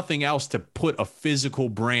 if nothing else, to put a physical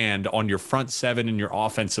brand on your front seven and your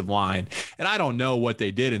offensive line. And I don't know what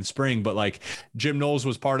they did in spring, but like Jim Knowles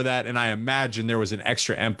was part of that. And I imagine there was an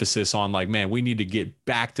extra emphasis on like, man, we need to get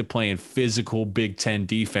back to playing physical Big Ten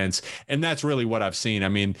defense. And that's really what I've seen. I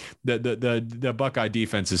mean, the Buckeye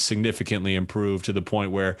defense is significantly improved to the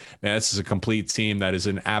point where, man, this is a complete team that is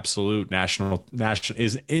an absolute national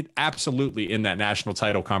is it absolutely in that national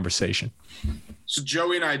title conversation. So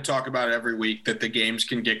Joey and I talk about it every week that the games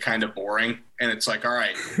can get kind of boring, and it's like, all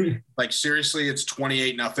right, like seriously, it's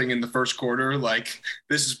 28-0 in the first quarter. Like,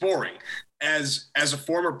 this is boring. As a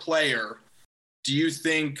former player, do you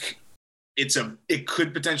think it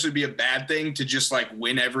could potentially be a bad thing to just like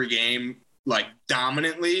win every game like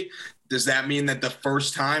dominantly? Does that mean that the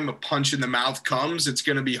first time a punch in the mouth comes, it's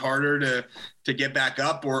going to be harder to get back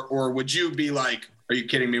up? Or would you be like, are you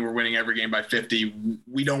kidding me? We're winning every game by 50.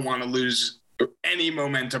 We don't want to lose any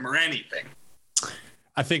momentum or anything.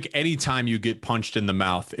 I think anytime you get punched in the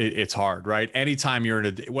mouth, it's hard, right? Anytime you're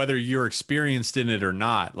in whether you're experienced in it or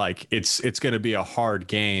not, like it's going to be a hard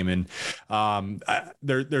game. And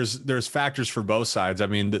there's factors for both sides. I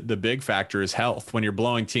mean, the big factor is health. When you're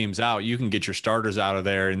blowing teams out, you can get your starters out of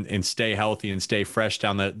there and stay healthy and stay fresh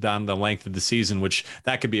down the length of the season, which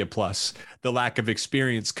that could be a plus. The lack of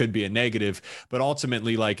experience could be a negative, but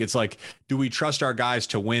ultimately, like, it's like, do we trust our guys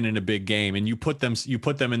to win in a big game? And you put them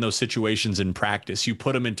in those situations in practice. You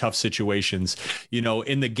put them in tough situations,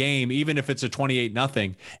 in the game. Even if it's a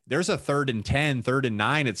 28-0, there's a 3rd and 10, 3rd and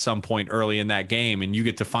 9 at some point early in that game. And you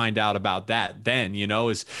get to find out about that then,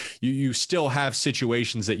 is you still have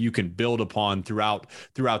situations that you can build upon throughout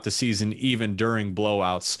the season, even during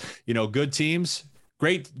blowouts.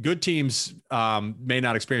 Good teams may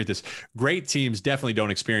not experience this. Great teams definitely don't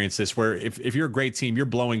experience this, where if you're a great team, you're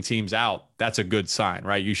blowing teams out. That's a good sign,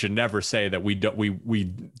 right? You should never say that we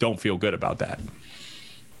don't feel good about that.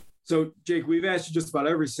 So, Jake, we've asked you just about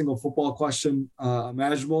every single football question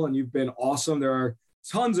imaginable, and you've been awesome. There are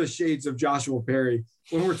tons of shades of Joshua Perry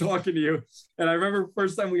when we're talking to you. And I remember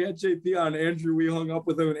first time we had JP on, Andrew, we hung up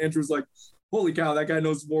with him, and Andrew was like, holy cow, that guy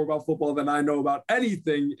knows more about football than I know about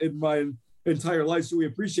anything in my entire life. So we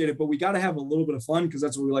appreciate it, but we got to have a little bit of fun, because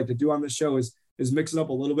that's what we like to do on this show is mix it up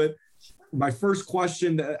a little bit. My first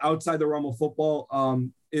question outside the realm of football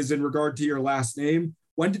is in regard to your last name.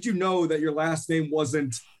 When did you know that your last name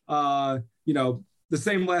wasn't, the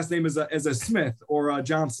same last name as a Smith or a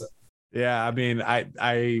Johnson? Yeah, I mean,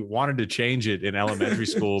 I wanted to change it in elementary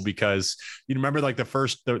school because you remember like the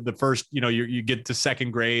first, you get to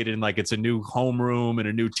second grade and like it's a new homeroom and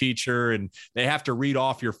a new teacher and they have to read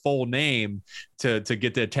off your full name to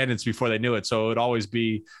get the attendance before they knew it. So it would always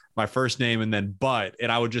be my first name and then but,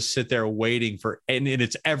 and I would just sit there waiting and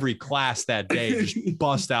it's every class that day, just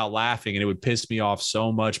bust out laughing. And it would piss me off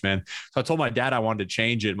so much, man. So I told my dad I wanted to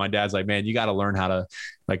change it. My dad's like, man, you got to learn how to,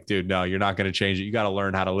 like, dude, no, you're not going to change it. You got to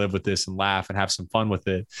learn how to live with this and laugh and have some fun with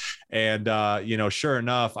it. And, sure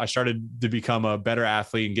enough, I started to become a better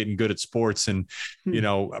athlete and getting good at sports. And,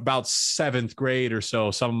 about 7th grade or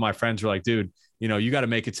so, some of my friends were like, dude, you got to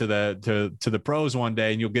make it to the pros one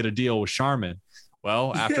day and you'll get a deal with Charmin.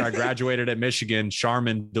 Well, after I graduated at Michigan,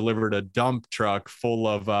 Charmin delivered a dump truck full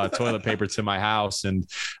of toilet paper to my house. And,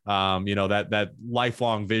 that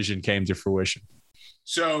lifelong vision came to fruition.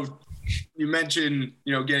 So you mentioned,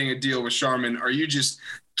 getting a deal with Charmin. Are you just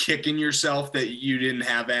kicking yourself that you didn't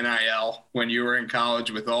have NIL when you were in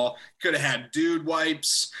college with all? Could have had Dude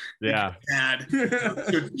Wipes. Yeah. Had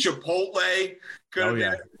Chipotle. Could have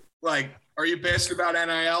been. Like, are you pissed about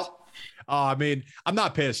NIL? I mean, I'm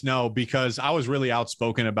not pissed, no, because I was really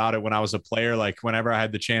outspoken about it when I was a player. Like whenever I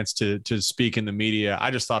had the chance to speak in the media,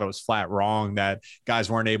 I just thought it was flat wrong that guys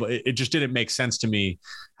weren't able. It just didn't make sense to me.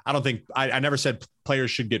 I don't think I never said players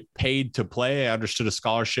should get paid to play. I understood a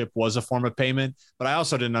scholarship was a form of payment, but I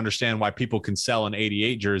also didn't understand why people can sell an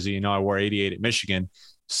 88 jersey. I wore 88 at Michigan.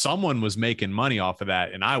 Someone was making money off of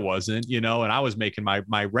that and I wasn't, and I was making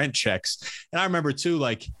my rent checks. And I remember too,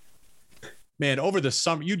 like, man, over the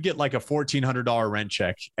summer, you'd get like a $1,400 rent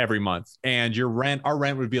check every month, and our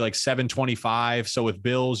rent would be like $725. So with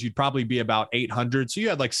bills, you'd probably be about $800. So you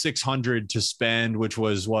had like $600 to spend, which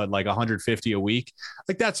was like $150 a week.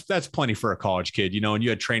 Like that's plenty for a college kid, and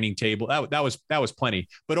you had training table. That was plenty.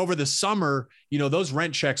 But over the summer, those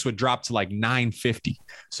rent checks would drop to like $950.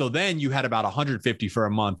 So then you had about $150 for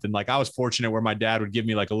a month. And like, I was fortunate where my dad would give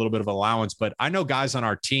me like a little bit of allowance, but I know guys on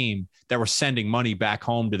our team that were sending money back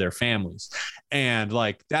home to their families. And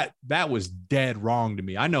like that was dead wrong to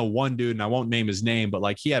me. I know one dude, and I won't name his name, but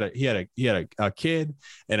like he had a kid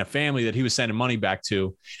and a family that he was sending money back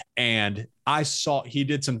to. And I saw he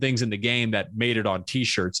did some things in the game that made it on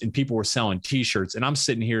t-shirts, and people were selling t-shirts. And I'm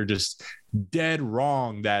sitting here just dead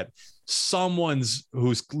wrong that someone's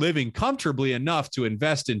who's living comfortably enough to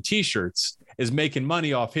invest in t-shirts is making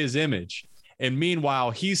money off his image. And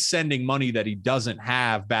meanwhile, he's sending money that he doesn't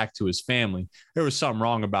have back to his family. There was something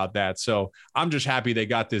wrong about that. So I'm just happy they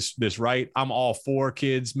got this right. I'm all for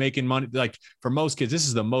kids making money. Like for most kids, this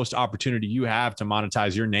is the most opportunity you have to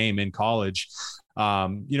monetize your name in college.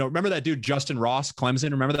 Remember that dude, Justin Ross,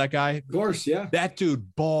 Clemson? Remember that guy? Of course, yeah. That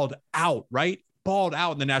dude balled out, right? Balled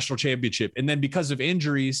out in the national championship. And then because of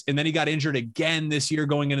injuries, and then he got injured again this year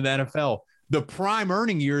going into the NFL. The prime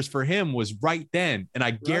earning years for him was right then. And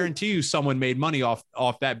I guarantee you someone made money off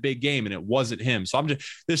that big game, and it wasn't him. So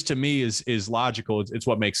this to me is logical. It's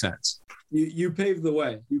what makes sense. You paved the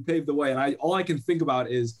way. And all I can think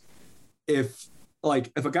about is if a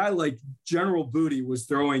guy like General Booty was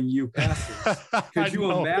throwing you passes, could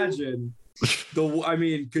you imagine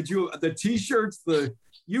the t-shirts,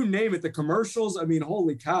 you name it, the commercials? I mean,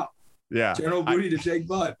 holy cow. Yeah. General Booty to Jake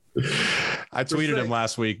Butt. I tweeted him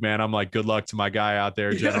last week, man. I'm like, good luck to my guy out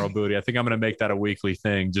there, General Booty. I think I'm going to make that a weekly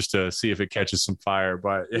thing just to see if it catches some fire.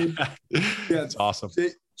 But it's awesome.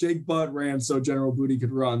 Jake Butt ran so General Booty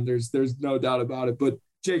could run. There's no doubt about it. But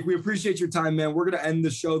Jake, we appreciate your time, man. We're going to end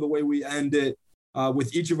the show the way we end it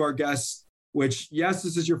with each of our guests, which, yes,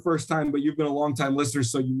 this is your first time, but you've been a long-time listener,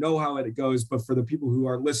 so you know how it goes. But for the people who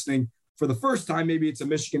are listening for the first time, maybe it's a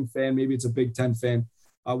Michigan fan, maybe it's a Big Ten fan.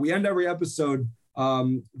 We end every episode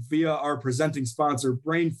via our presenting sponsor,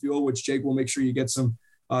 Brain Fuel, which Jake will make sure you get some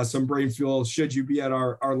Brain Fuel should you be at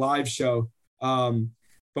our live show.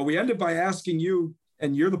 But we end it by asking you,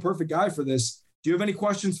 and you're the perfect guy for this, do you have any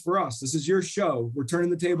questions for us? This is your show. We're turning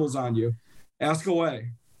the tables on you. Ask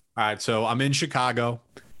away. All right, so I'm in Chicago.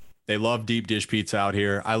 They love deep dish pizza out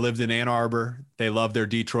here. I lived in Ann Arbor. They love their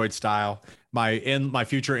Detroit style. My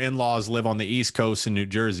future in-laws live on the East Coast in New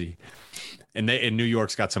Jersey. And New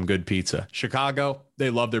York's got some good pizza. Chicago, they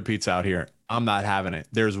love their pizza out here. I'm not having it.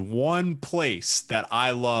 There's one place that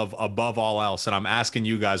I love above all else, and I'm asking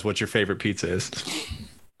you guys what your favorite pizza is.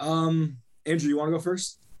 Andrew, you want to go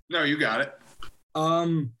first? No, you got it.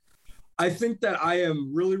 I think that I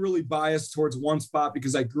am really, really biased towards one spot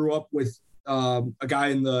because I grew up with a guy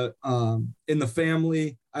in the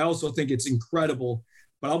family. I also think it's incredible.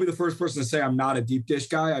 But I'll be the first person to say I'm not a deep dish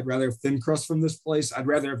guy. I'd rather have thin crust from this place. I'd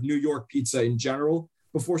rather have New York pizza in general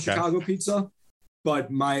before Chicago pizza.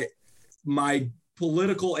 But my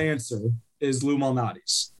political answer is Lou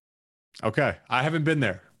Malnati's. Okay. I haven't been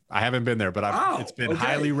there, but it's been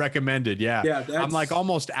highly recommended. Yeah. I'm like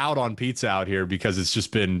almost out on pizza out here because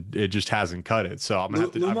it just hasn't cut it. So I'm going to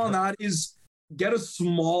have to. Lou Malnati's, get a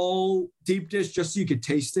small deep dish just so you could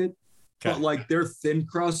taste it. Okay. But like their thin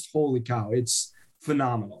crust, holy cow, it's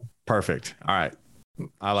phenomenal. Perfect. All right.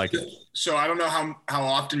 I like it. So I don't know how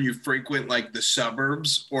often you frequent like the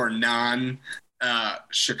suburbs or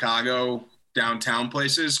Chicago downtown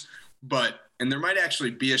places, and there might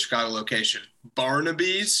actually be a Chicago location.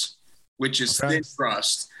 Barnaby's, which is thin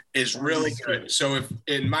crust, is really good. So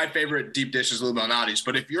my favorite deep dish is Lou Malnati's,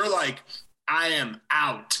 but if you're like, I am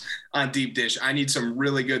out on deep dish, I need some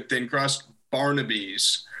really good thin crust,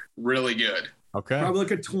 Barnaby's, really good. Okay. Probably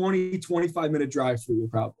like a 20-25 minute drive for you,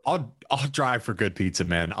 probably. I'll drive for good pizza,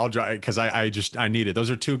 man. I'll drive because I need it. Those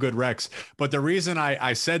are two good recs. But the reason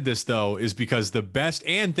I said this though is because the best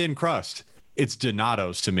and thin crust, it's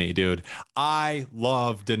Donato's to me, dude. I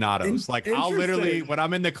love Donato's. Like I'll literally, when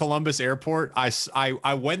I'm in the Columbus airport,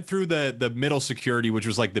 I went through the middle security, which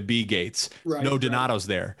was like the B gates. Right, no Donato's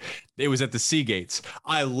there. It was at the C gates.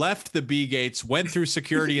 I left the B gates, went through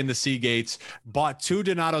security in the C gates, bought 2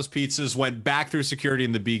 Donato's pizzas, went back through security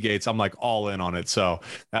in the B gates. I'm like all in on it. So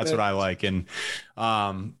that's what I like. And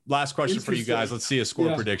last question for you guys. Let's see a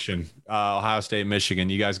score prediction. Ohio State, Michigan.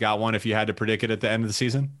 You guys got one if you had to predict it at the end of the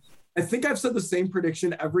season? I think I've said the same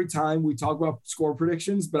prediction every time we talk about score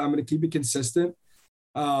predictions, but I'm going to keep it consistent.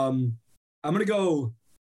 I'm going to go,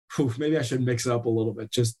 maybe I should mix it up a little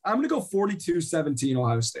bit. I'm going to go 42-17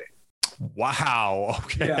 Ohio State. Wow.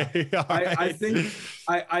 Okay. Yeah. I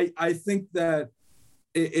think that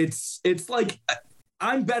it's like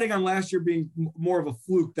I'm betting on last year being more of a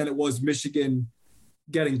fluke than it was Michigan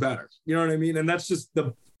getting better. You know what I mean? And that's just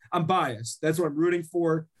I'm biased. That's what I'm rooting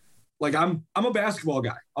for. Like I'm a basketball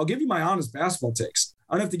guy. I'll give you my honest basketball takes.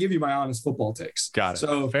 I don't have to give you my honest football takes. Got it.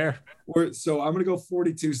 So fair. So I'm going to go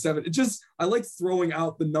 42-7. I like throwing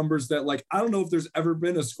out the numbers that like, I don't know if there's ever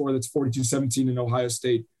been a score that's 42-17 in Ohio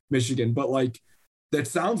State, Michigan, but like that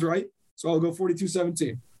sounds right. So I'll go 42-17.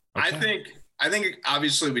 Okay. I think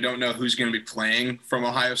obviously we don't know who's going to be playing from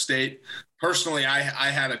Ohio State. Personally, I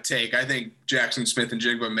had a take. I think Jackson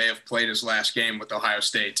Smith-Njigba may have played his last game with Ohio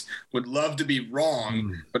State. Would love to be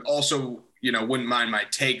wrong, but also, wouldn't mind my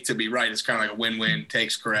take to be right. It's kind of like a win-win,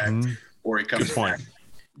 takes correct, or he comes back.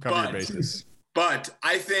 Cover your bases. But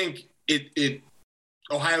I think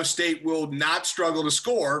Ohio State will not struggle to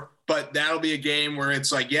score, but that'll be a game where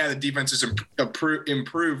it's like, yeah, the defense is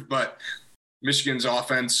improved, but Michigan's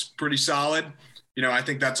offense pretty solid. I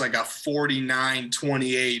think that's like a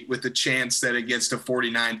 49-28 with the chance that it gets to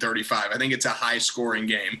 49-35. I think it's a high-scoring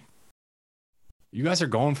game. You guys are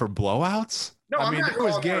going for blowouts? No, I mean, I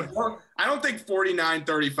don't think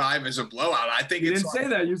 49-35 is a blowout. I think you didn't say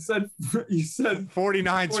that. You said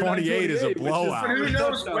 49-28 is a blowout. Who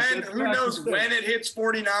knows when it hits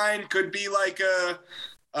 49? Could be like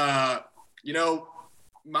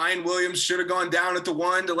Mayan Williams should have gone down at the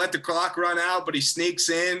 1 to let the clock run out, but he sneaks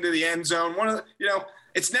into the end zone.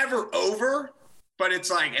 It's never over, but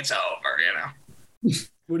it's like it's over.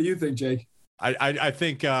 What do you think, Jake? I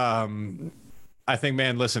think,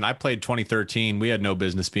 man, listen, I played 2013. We had no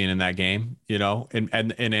business being in that game, in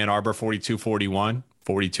Ann Arbor, 42-41.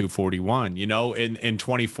 42-41, in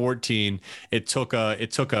 2014, it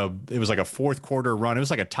was like a fourth quarter run. It was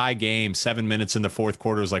like a tie game, 7 minutes in the fourth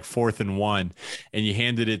quarter. It was like 4th and 1. And you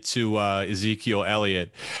handed it to Ezekiel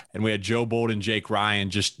Elliott. And we had Joe Bolden, Jake Ryan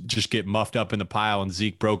just get muffed up in the pile. And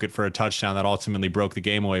Zeke broke it for a touchdown that ultimately broke the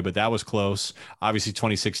game away. But that was close. Obviously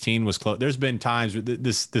 2016 was close. There's been times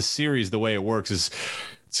this series, the way it works is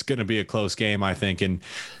it's going to be a close game, I think. And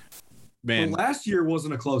man, last year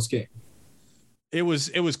wasn't a close game. It was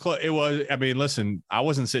close. It was. I mean, listen, I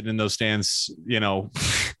wasn't sitting in those stands,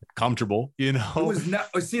 comfortable. It was not.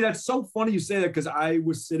 See, that's so funny you say that because I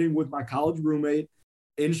was sitting with my college roommate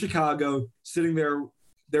in Chicago, sitting there.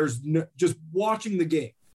 Just watching the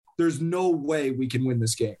game. There's no way we can win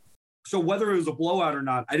this game. So whether it was a blowout or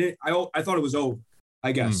not, I thought it was over.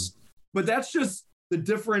 I guess, but that's just the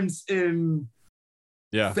difference in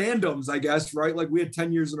fandoms, I guess. Right? Like we had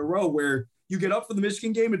 10 years in a row where. You get up for the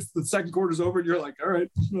Michigan game, it's the second quarter's over, and you're like, all right,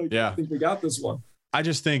 I think we got this one. I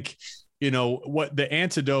just think, what the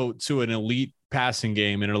antidote to an elite passing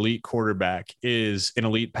game, an elite quarterback is an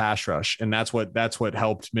elite pass rush. And that's what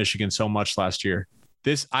helped Michigan so much last year.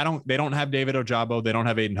 They don't have David Ojabo. They don't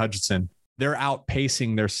have Aiden Hutchinson. They're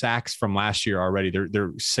outpacing their sacks from last year already.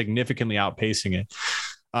 They're significantly outpacing it.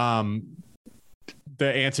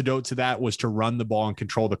 The antidote to that was to run the ball and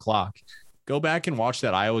control the clock. Go back and watch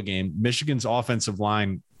that Iowa game. Michigan's offensive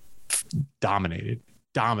line dominated.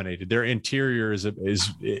 Their interior is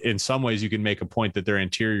in some ways you can make a point that their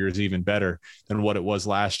interior is even better than what it was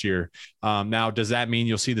last year. Now, does that mean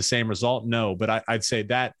you'll see the same result? No, but I'd say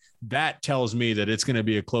that tells me that it's going to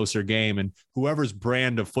be a closer game, and whoever's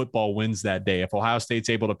brand of football wins that day. If Ohio State's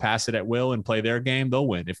able to pass it at will and play their game, they'll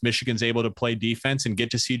win. If Michigan's able to play defense and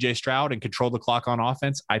get to CJ Stroud and control the clock on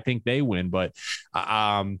offense, I think they win. But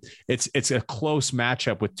it's a close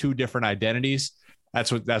matchup with two different identities.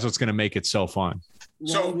 That's what's going to make it so fun.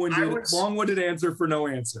 Long-winded answer for no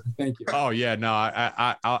answer. Thank you. Oh yeah, no.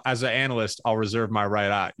 I as an analyst, I'll reserve my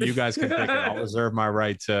right. You guys can pick it. I'll reserve my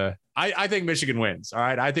right to. I think Michigan wins. All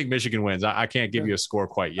right, I think Michigan wins. I can't give you a score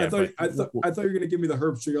quite yet. I thought you were going to give me the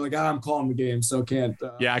Herbst. You're like, I'm calling the game, so can't.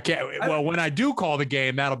 Yeah, I can't. Well, when I do call the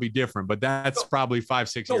game, that'll be different. But that's probably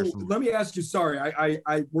 5-6 years from now. Let me ask you. Sorry,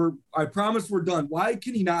 I promise we're done. Why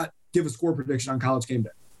can he not give a score prediction on College Game Day?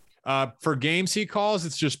 For games he calls,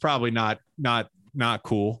 it's just probably not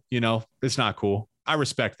cool. It's not cool. I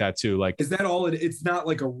respect that too. Like, is that all? It's not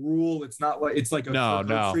like a rule. It's not like it's like a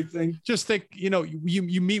no thing. Just think,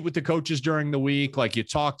 you meet with the coaches during the week, like you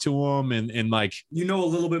talk to them and like, a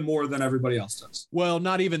little bit more than everybody else does. Well,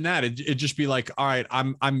 not even that. It'd just be like, all right,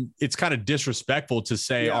 it's kind of disrespectful to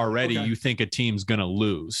say already you think a team's going to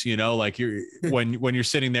lose, like when you're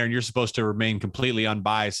sitting there and you're supposed to remain completely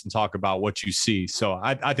unbiased and talk about what you see. So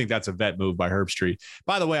I think that's a vet move by Herbstreit.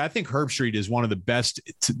 By the way, I think Herbstreit is one of the best.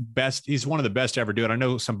 He's one of the best to ever do it. I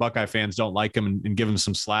know some Buckeye fans don't like him and give him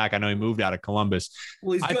some slack. I know he moved out of Columbus.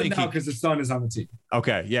 Well, he's good now because his son is on the team.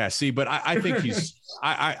 Okay. Yeah. See, but I think he's,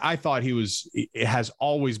 I thought it has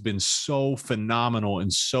always been so phenomenal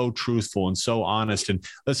and so truthful and so honest. And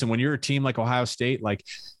listen, when you're a team like Ohio State, like,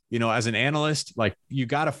 as an analyst, like you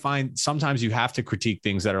got to sometimes you have to critique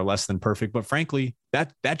things that are less than perfect, but frankly,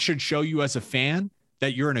 that should show you as a fan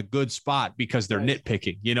that you're in a good spot because they're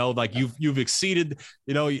nitpicking, like you've exceeded,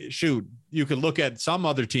 shoot, you could look at some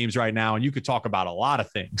other teams right now and you could talk about a lot of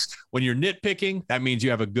things. When you're nitpicking, that means you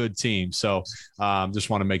have a good team. So just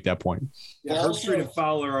want to make that point. Yeah, Herbstreit and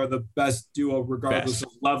Fowler are the best duo regardless of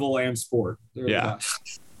level and sport. They're the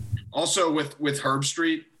best. Also with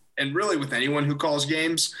Herbstreit and really with anyone who calls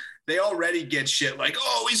games, they already get shit like,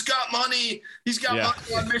 oh, he's got money. He's got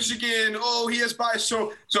money on Michigan. Oh, he has bias.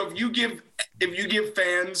 So if you give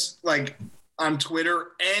fans like on Twitter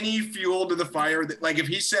any fuel to the fire, that like if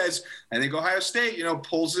he says, I think Ohio State,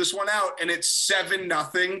 pulls this one out and it's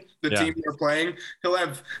 7-0, the team they're playing, he'll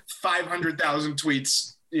have 500,000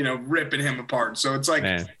 tweets, ripping him apart. So it's like,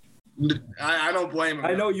 man. I don't blame him.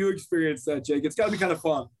 I know you experienced that, Jake. It's got to be kind of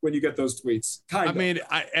fun when you get those tweets.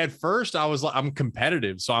 At first I was like, I'm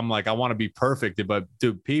competitive. So I'm like, I want to be perfect, but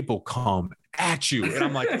dude, people come at you. And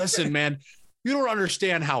I'm like, listen, man, you don't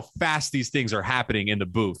understand how fast these things are happening in the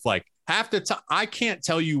booth. Like half the time, I can't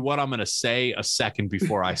tell you what I'm going to say a second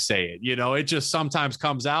before I say it. It just sometimes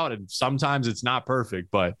comes out and sometimes it's not perfect,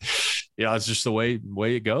 but it's just the way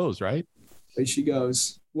it goes, right? Way she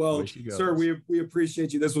goes. Well, sir, we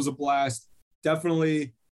appreciate you. This was a blast.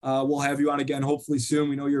 Definitely, we'll have you on again, hopefully soon.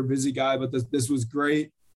 We know you're a busy guy, but this was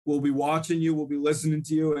great. We'll be watching you. We'll be listening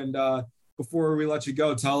to you. And before we let you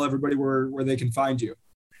go, tell everybody where they can find you.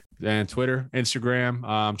 And Twitter, Instagram.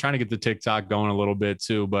 I'm trying to get the TikTok going a little bit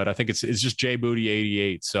too, but I think it's just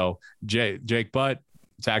JBooty88. So Jake Butt.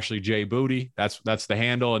 It's actually Jay Booty. That's the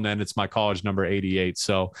handle. And then it's my college number 88.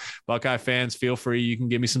 So Buckeye fans, feel free. You can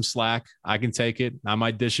give me some slack. I can take it. I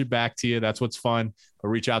might dish it back to you. That's what's fun. But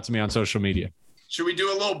reach out to me on social media. Should we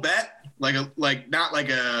do a little bet? Like not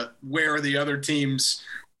like a where are the other teams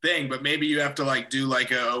thing, but maybe you have to do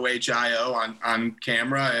like a OHIO on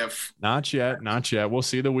camera if not yet. We'll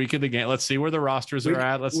see the week of the game. Let's see where the rosters are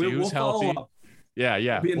at. Let's see who's healthy.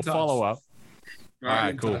 Yeah. We'll follow up. All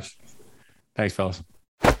right, cool. Thanks, fellas.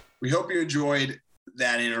 We hope you enjoyed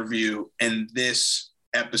that interview and this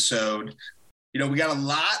episode. We got a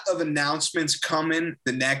lot of announcements coming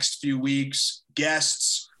the next few weeks,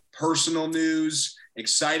 guests, personal news,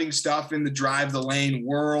 exciting stuff in the Drive the Lane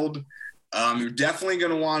world. You're definitely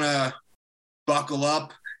going to want to buckle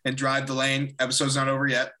up and drive the lane. Episode's not over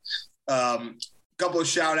yet. Couple of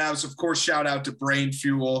shout outs, of course, shout out to Brain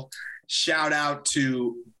Fuel. Shout out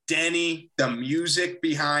to Denny, the music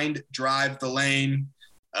behind Drive the Lane.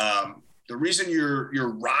 The reason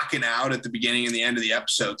you're rocking out at the beginning and the end of the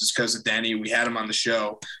episodes is because of Denny. We had him on the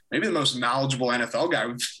show. Maybe the most knowledgeable NFL guy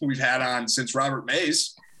we've had on since Robert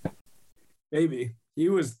Mays. Maybe.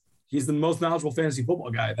 He's the most knowledgeable fantasy football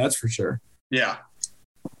guy. That's for sure. Yeah.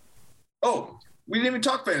 Oh, we didn't even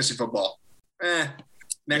talk fantasy football.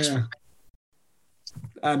 Next week.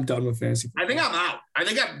 I'm done with fantasy football. I think I'm out. I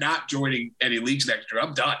think I'm not joining any leagues next year.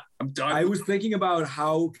 I'm done. I was thinking about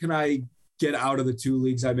how can I get out of the two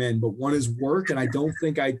leagues I'm in, but one is work and I don't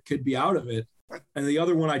think I could be out of it. And the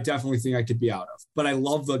other one I definitely think I could be out of, but I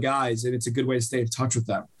love the guys and it's a good way to stay in touch with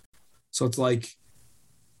them. So it's like,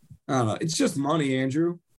 I don't know. It's just money,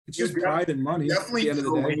 Andrew. It's just pride and money. Definitely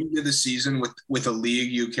go into the season with a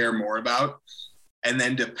league you care more about. And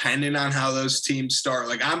then depending on how those teams start,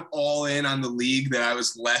 like I'm all in on the league that I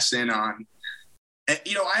was less in on. And,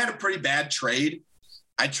 I had a pretty bad trade.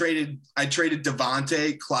 I traded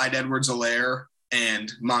Devontae, Clyde Edwards-Helaire,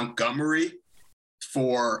 and Montgomery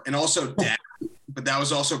and also Dak, but that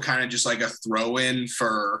was also kind of just like a throw-in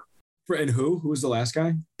for and who was the last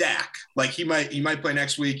guy? Dak. Like he might play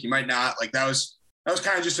next week, he might not. Like that was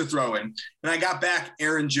kind of just a throw-in. And I got back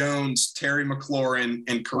Aaron Jones, Terry McLaurin,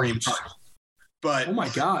 and Kareem Hunt. But oh my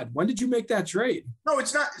God, when did you make that trade? No,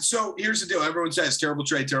 it's not. So here's the deal. Everyone says terrible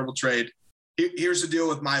trade. Here's the deal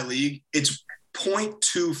with my league.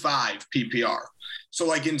 0.25 PPR. So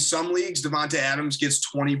like in some leagues, Devonta Adams gets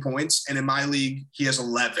 20 points, and in my league, he has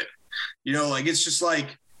 11. You know, like it's just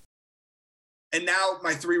like, and now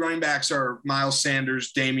my 3 running backs are Miles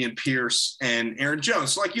Sanders, Dameon Pierce, and Aaron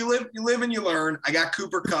Jones. So like you live and you learn. I got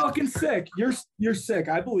Cooper Kupp. Fucking sick. You're sick.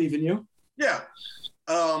 I believe in you. Yeah.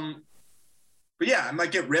 But yeah, I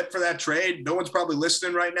might get ripped for that trade. No one's probably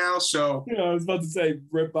listening right now. So yeah, I was about to say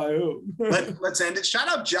ripped by who? let's end it. Shout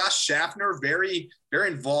out Josh Schaffner, very, very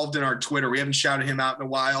involved in our Twitter. We haven't shouted him out in a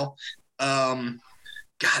while. God,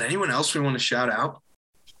 anyone else we want to shout out?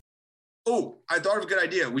 Oh, I thought of a good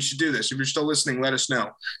idea. We should do this. If you're still listening, let us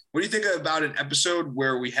know. What do you think about an episode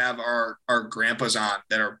where we have our grandpas on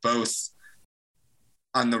that are both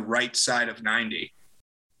on the right side of 90?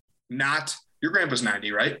 Not your grandpa's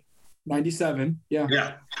 90, right? 97. Yeah.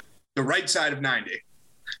 Yeah. The right side of 90.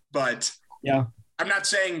 But yeah, I'm not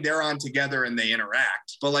saying they're on together and they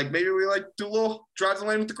interact, but like maybe we like do a little drive the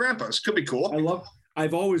lane with the grandpas. Could be cool.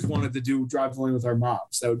 I've always wanted to do drive the lane with our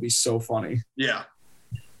moms. That would be so funny. Yeah.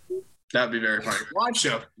 That would be very funny. Live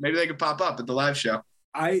show. Maybe they could pop up at the live show.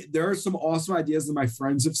 There are some awesome ideas that my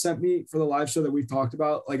friends have sent me for the live show that we've talked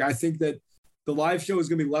about. Like, I think that the live show is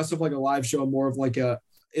going to be less of like a live show, more of like a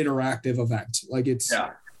interactive event. Like it's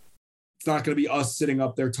not going to be us sitting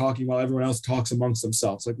up there talking while everyone else talks amongst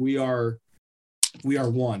themselves. Like we are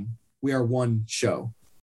one show.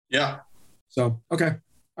 Yeah. So, okay.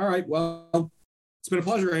 All right. Well, it's been a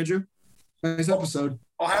pleasure, Andrew. Nice episode.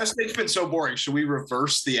 Ohio State's been so boring. Should we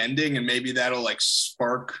reverse the ending and maybe that'll like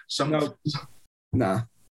spark something? No. Nah.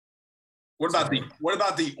 What about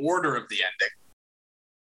the order of the ending?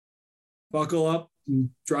 Buckle up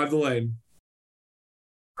and drive the lane.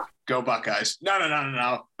 Go Buckeyes.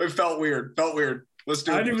 No. It felt weird. Let's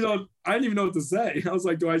do it. I didn't even know what to say. I was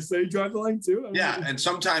like, do I say drive the lane too? Yeah, and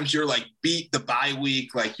sometimes you're like beat the bye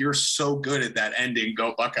week. Like you're so good at that ending.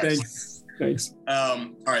 Go Buckeyes. Thanks.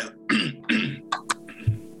 All right.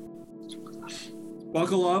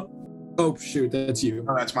 Buckle up. Oh, shoot. That's you.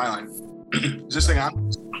 Oh, that's my line. Is this thing on?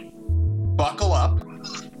 Buckle up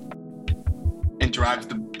and drive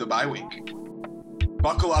the bye week.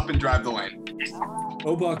 Buckle up and drive the lane.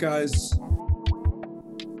 Oh, Buckeyes.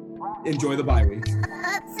 Enjoy the bye week.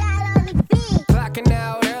 Clocking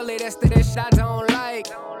out early, that's the dish I don't like.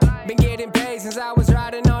 Been getting paid since I was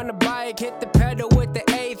riding on the bike. Hit the pedal with the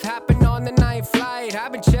 8th, hopping on the 9th flight.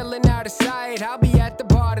 I've been chilling out of sight, I'll be at the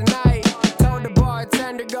bar tonight. Told the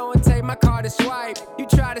bartender, go and take my card to swipe. You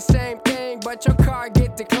try the same thing, but your card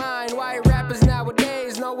get declined. White rappers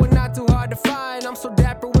nowadays, no, we're not too hard to find. I'm so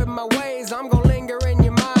dapper with my ways, I'm gonna linger in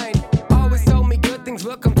your mind. Always told me good things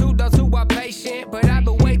will come to those who are patient, but I've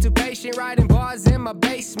been way too patient, writing bars in my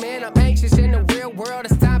basement. I'm anxious in the real world,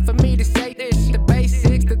 it's time for me to say this. The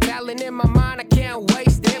basics, the talent in my mind, I can't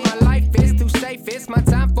waste it. My life is too safe, it's my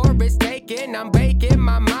time for risk taking. I'm baking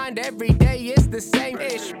my mind, every day it's the same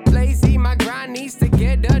ish. Lazy, my grind needs to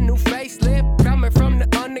get a new facelift. Coming from the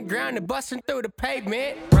underground and busting through the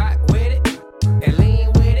pavement. Rock with it and lean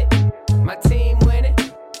with it. My team winning,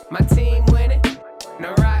 my team winning.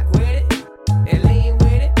 Now rock with it and lean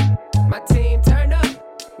with it. My team turn up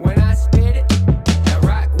when I spit it. Now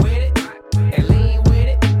rock with it and lean with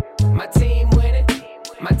it. My team winning,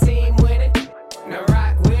 my team winning. Now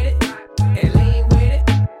rock with it and lean with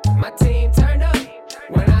it. My team turn up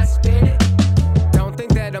when I spit it. Don't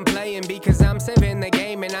think that I'm playing because I'm saving the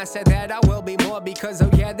game, and I said that I will be more because, oh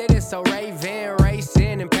yeah, that is so raving,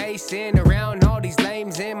 racing and pacing around all these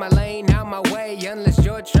lames in my lane, out my way, unless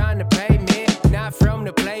you're trying to pay me. Not from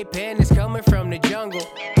the playpen, it's coming from the jungle.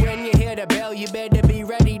 When you hear the bell, you better be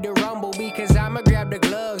ready to rumble, because I'ma grab the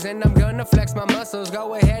gloves and I'm gonna flex my muscles.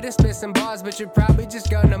 Go ahead and spit some bars, but you're probably just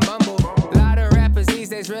gonna mumble. A lot of rappers these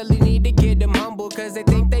days really need to get them humble, cause they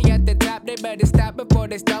think they at the top, they better stop before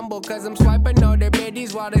they stumble. Cause I'm swiping all their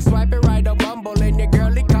biddies while they swiping right on Bumble. And your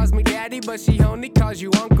girlie calls me daddy, but she only calls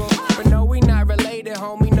you uncle. But no, we not related,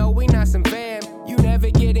 homie, no, we not some fake.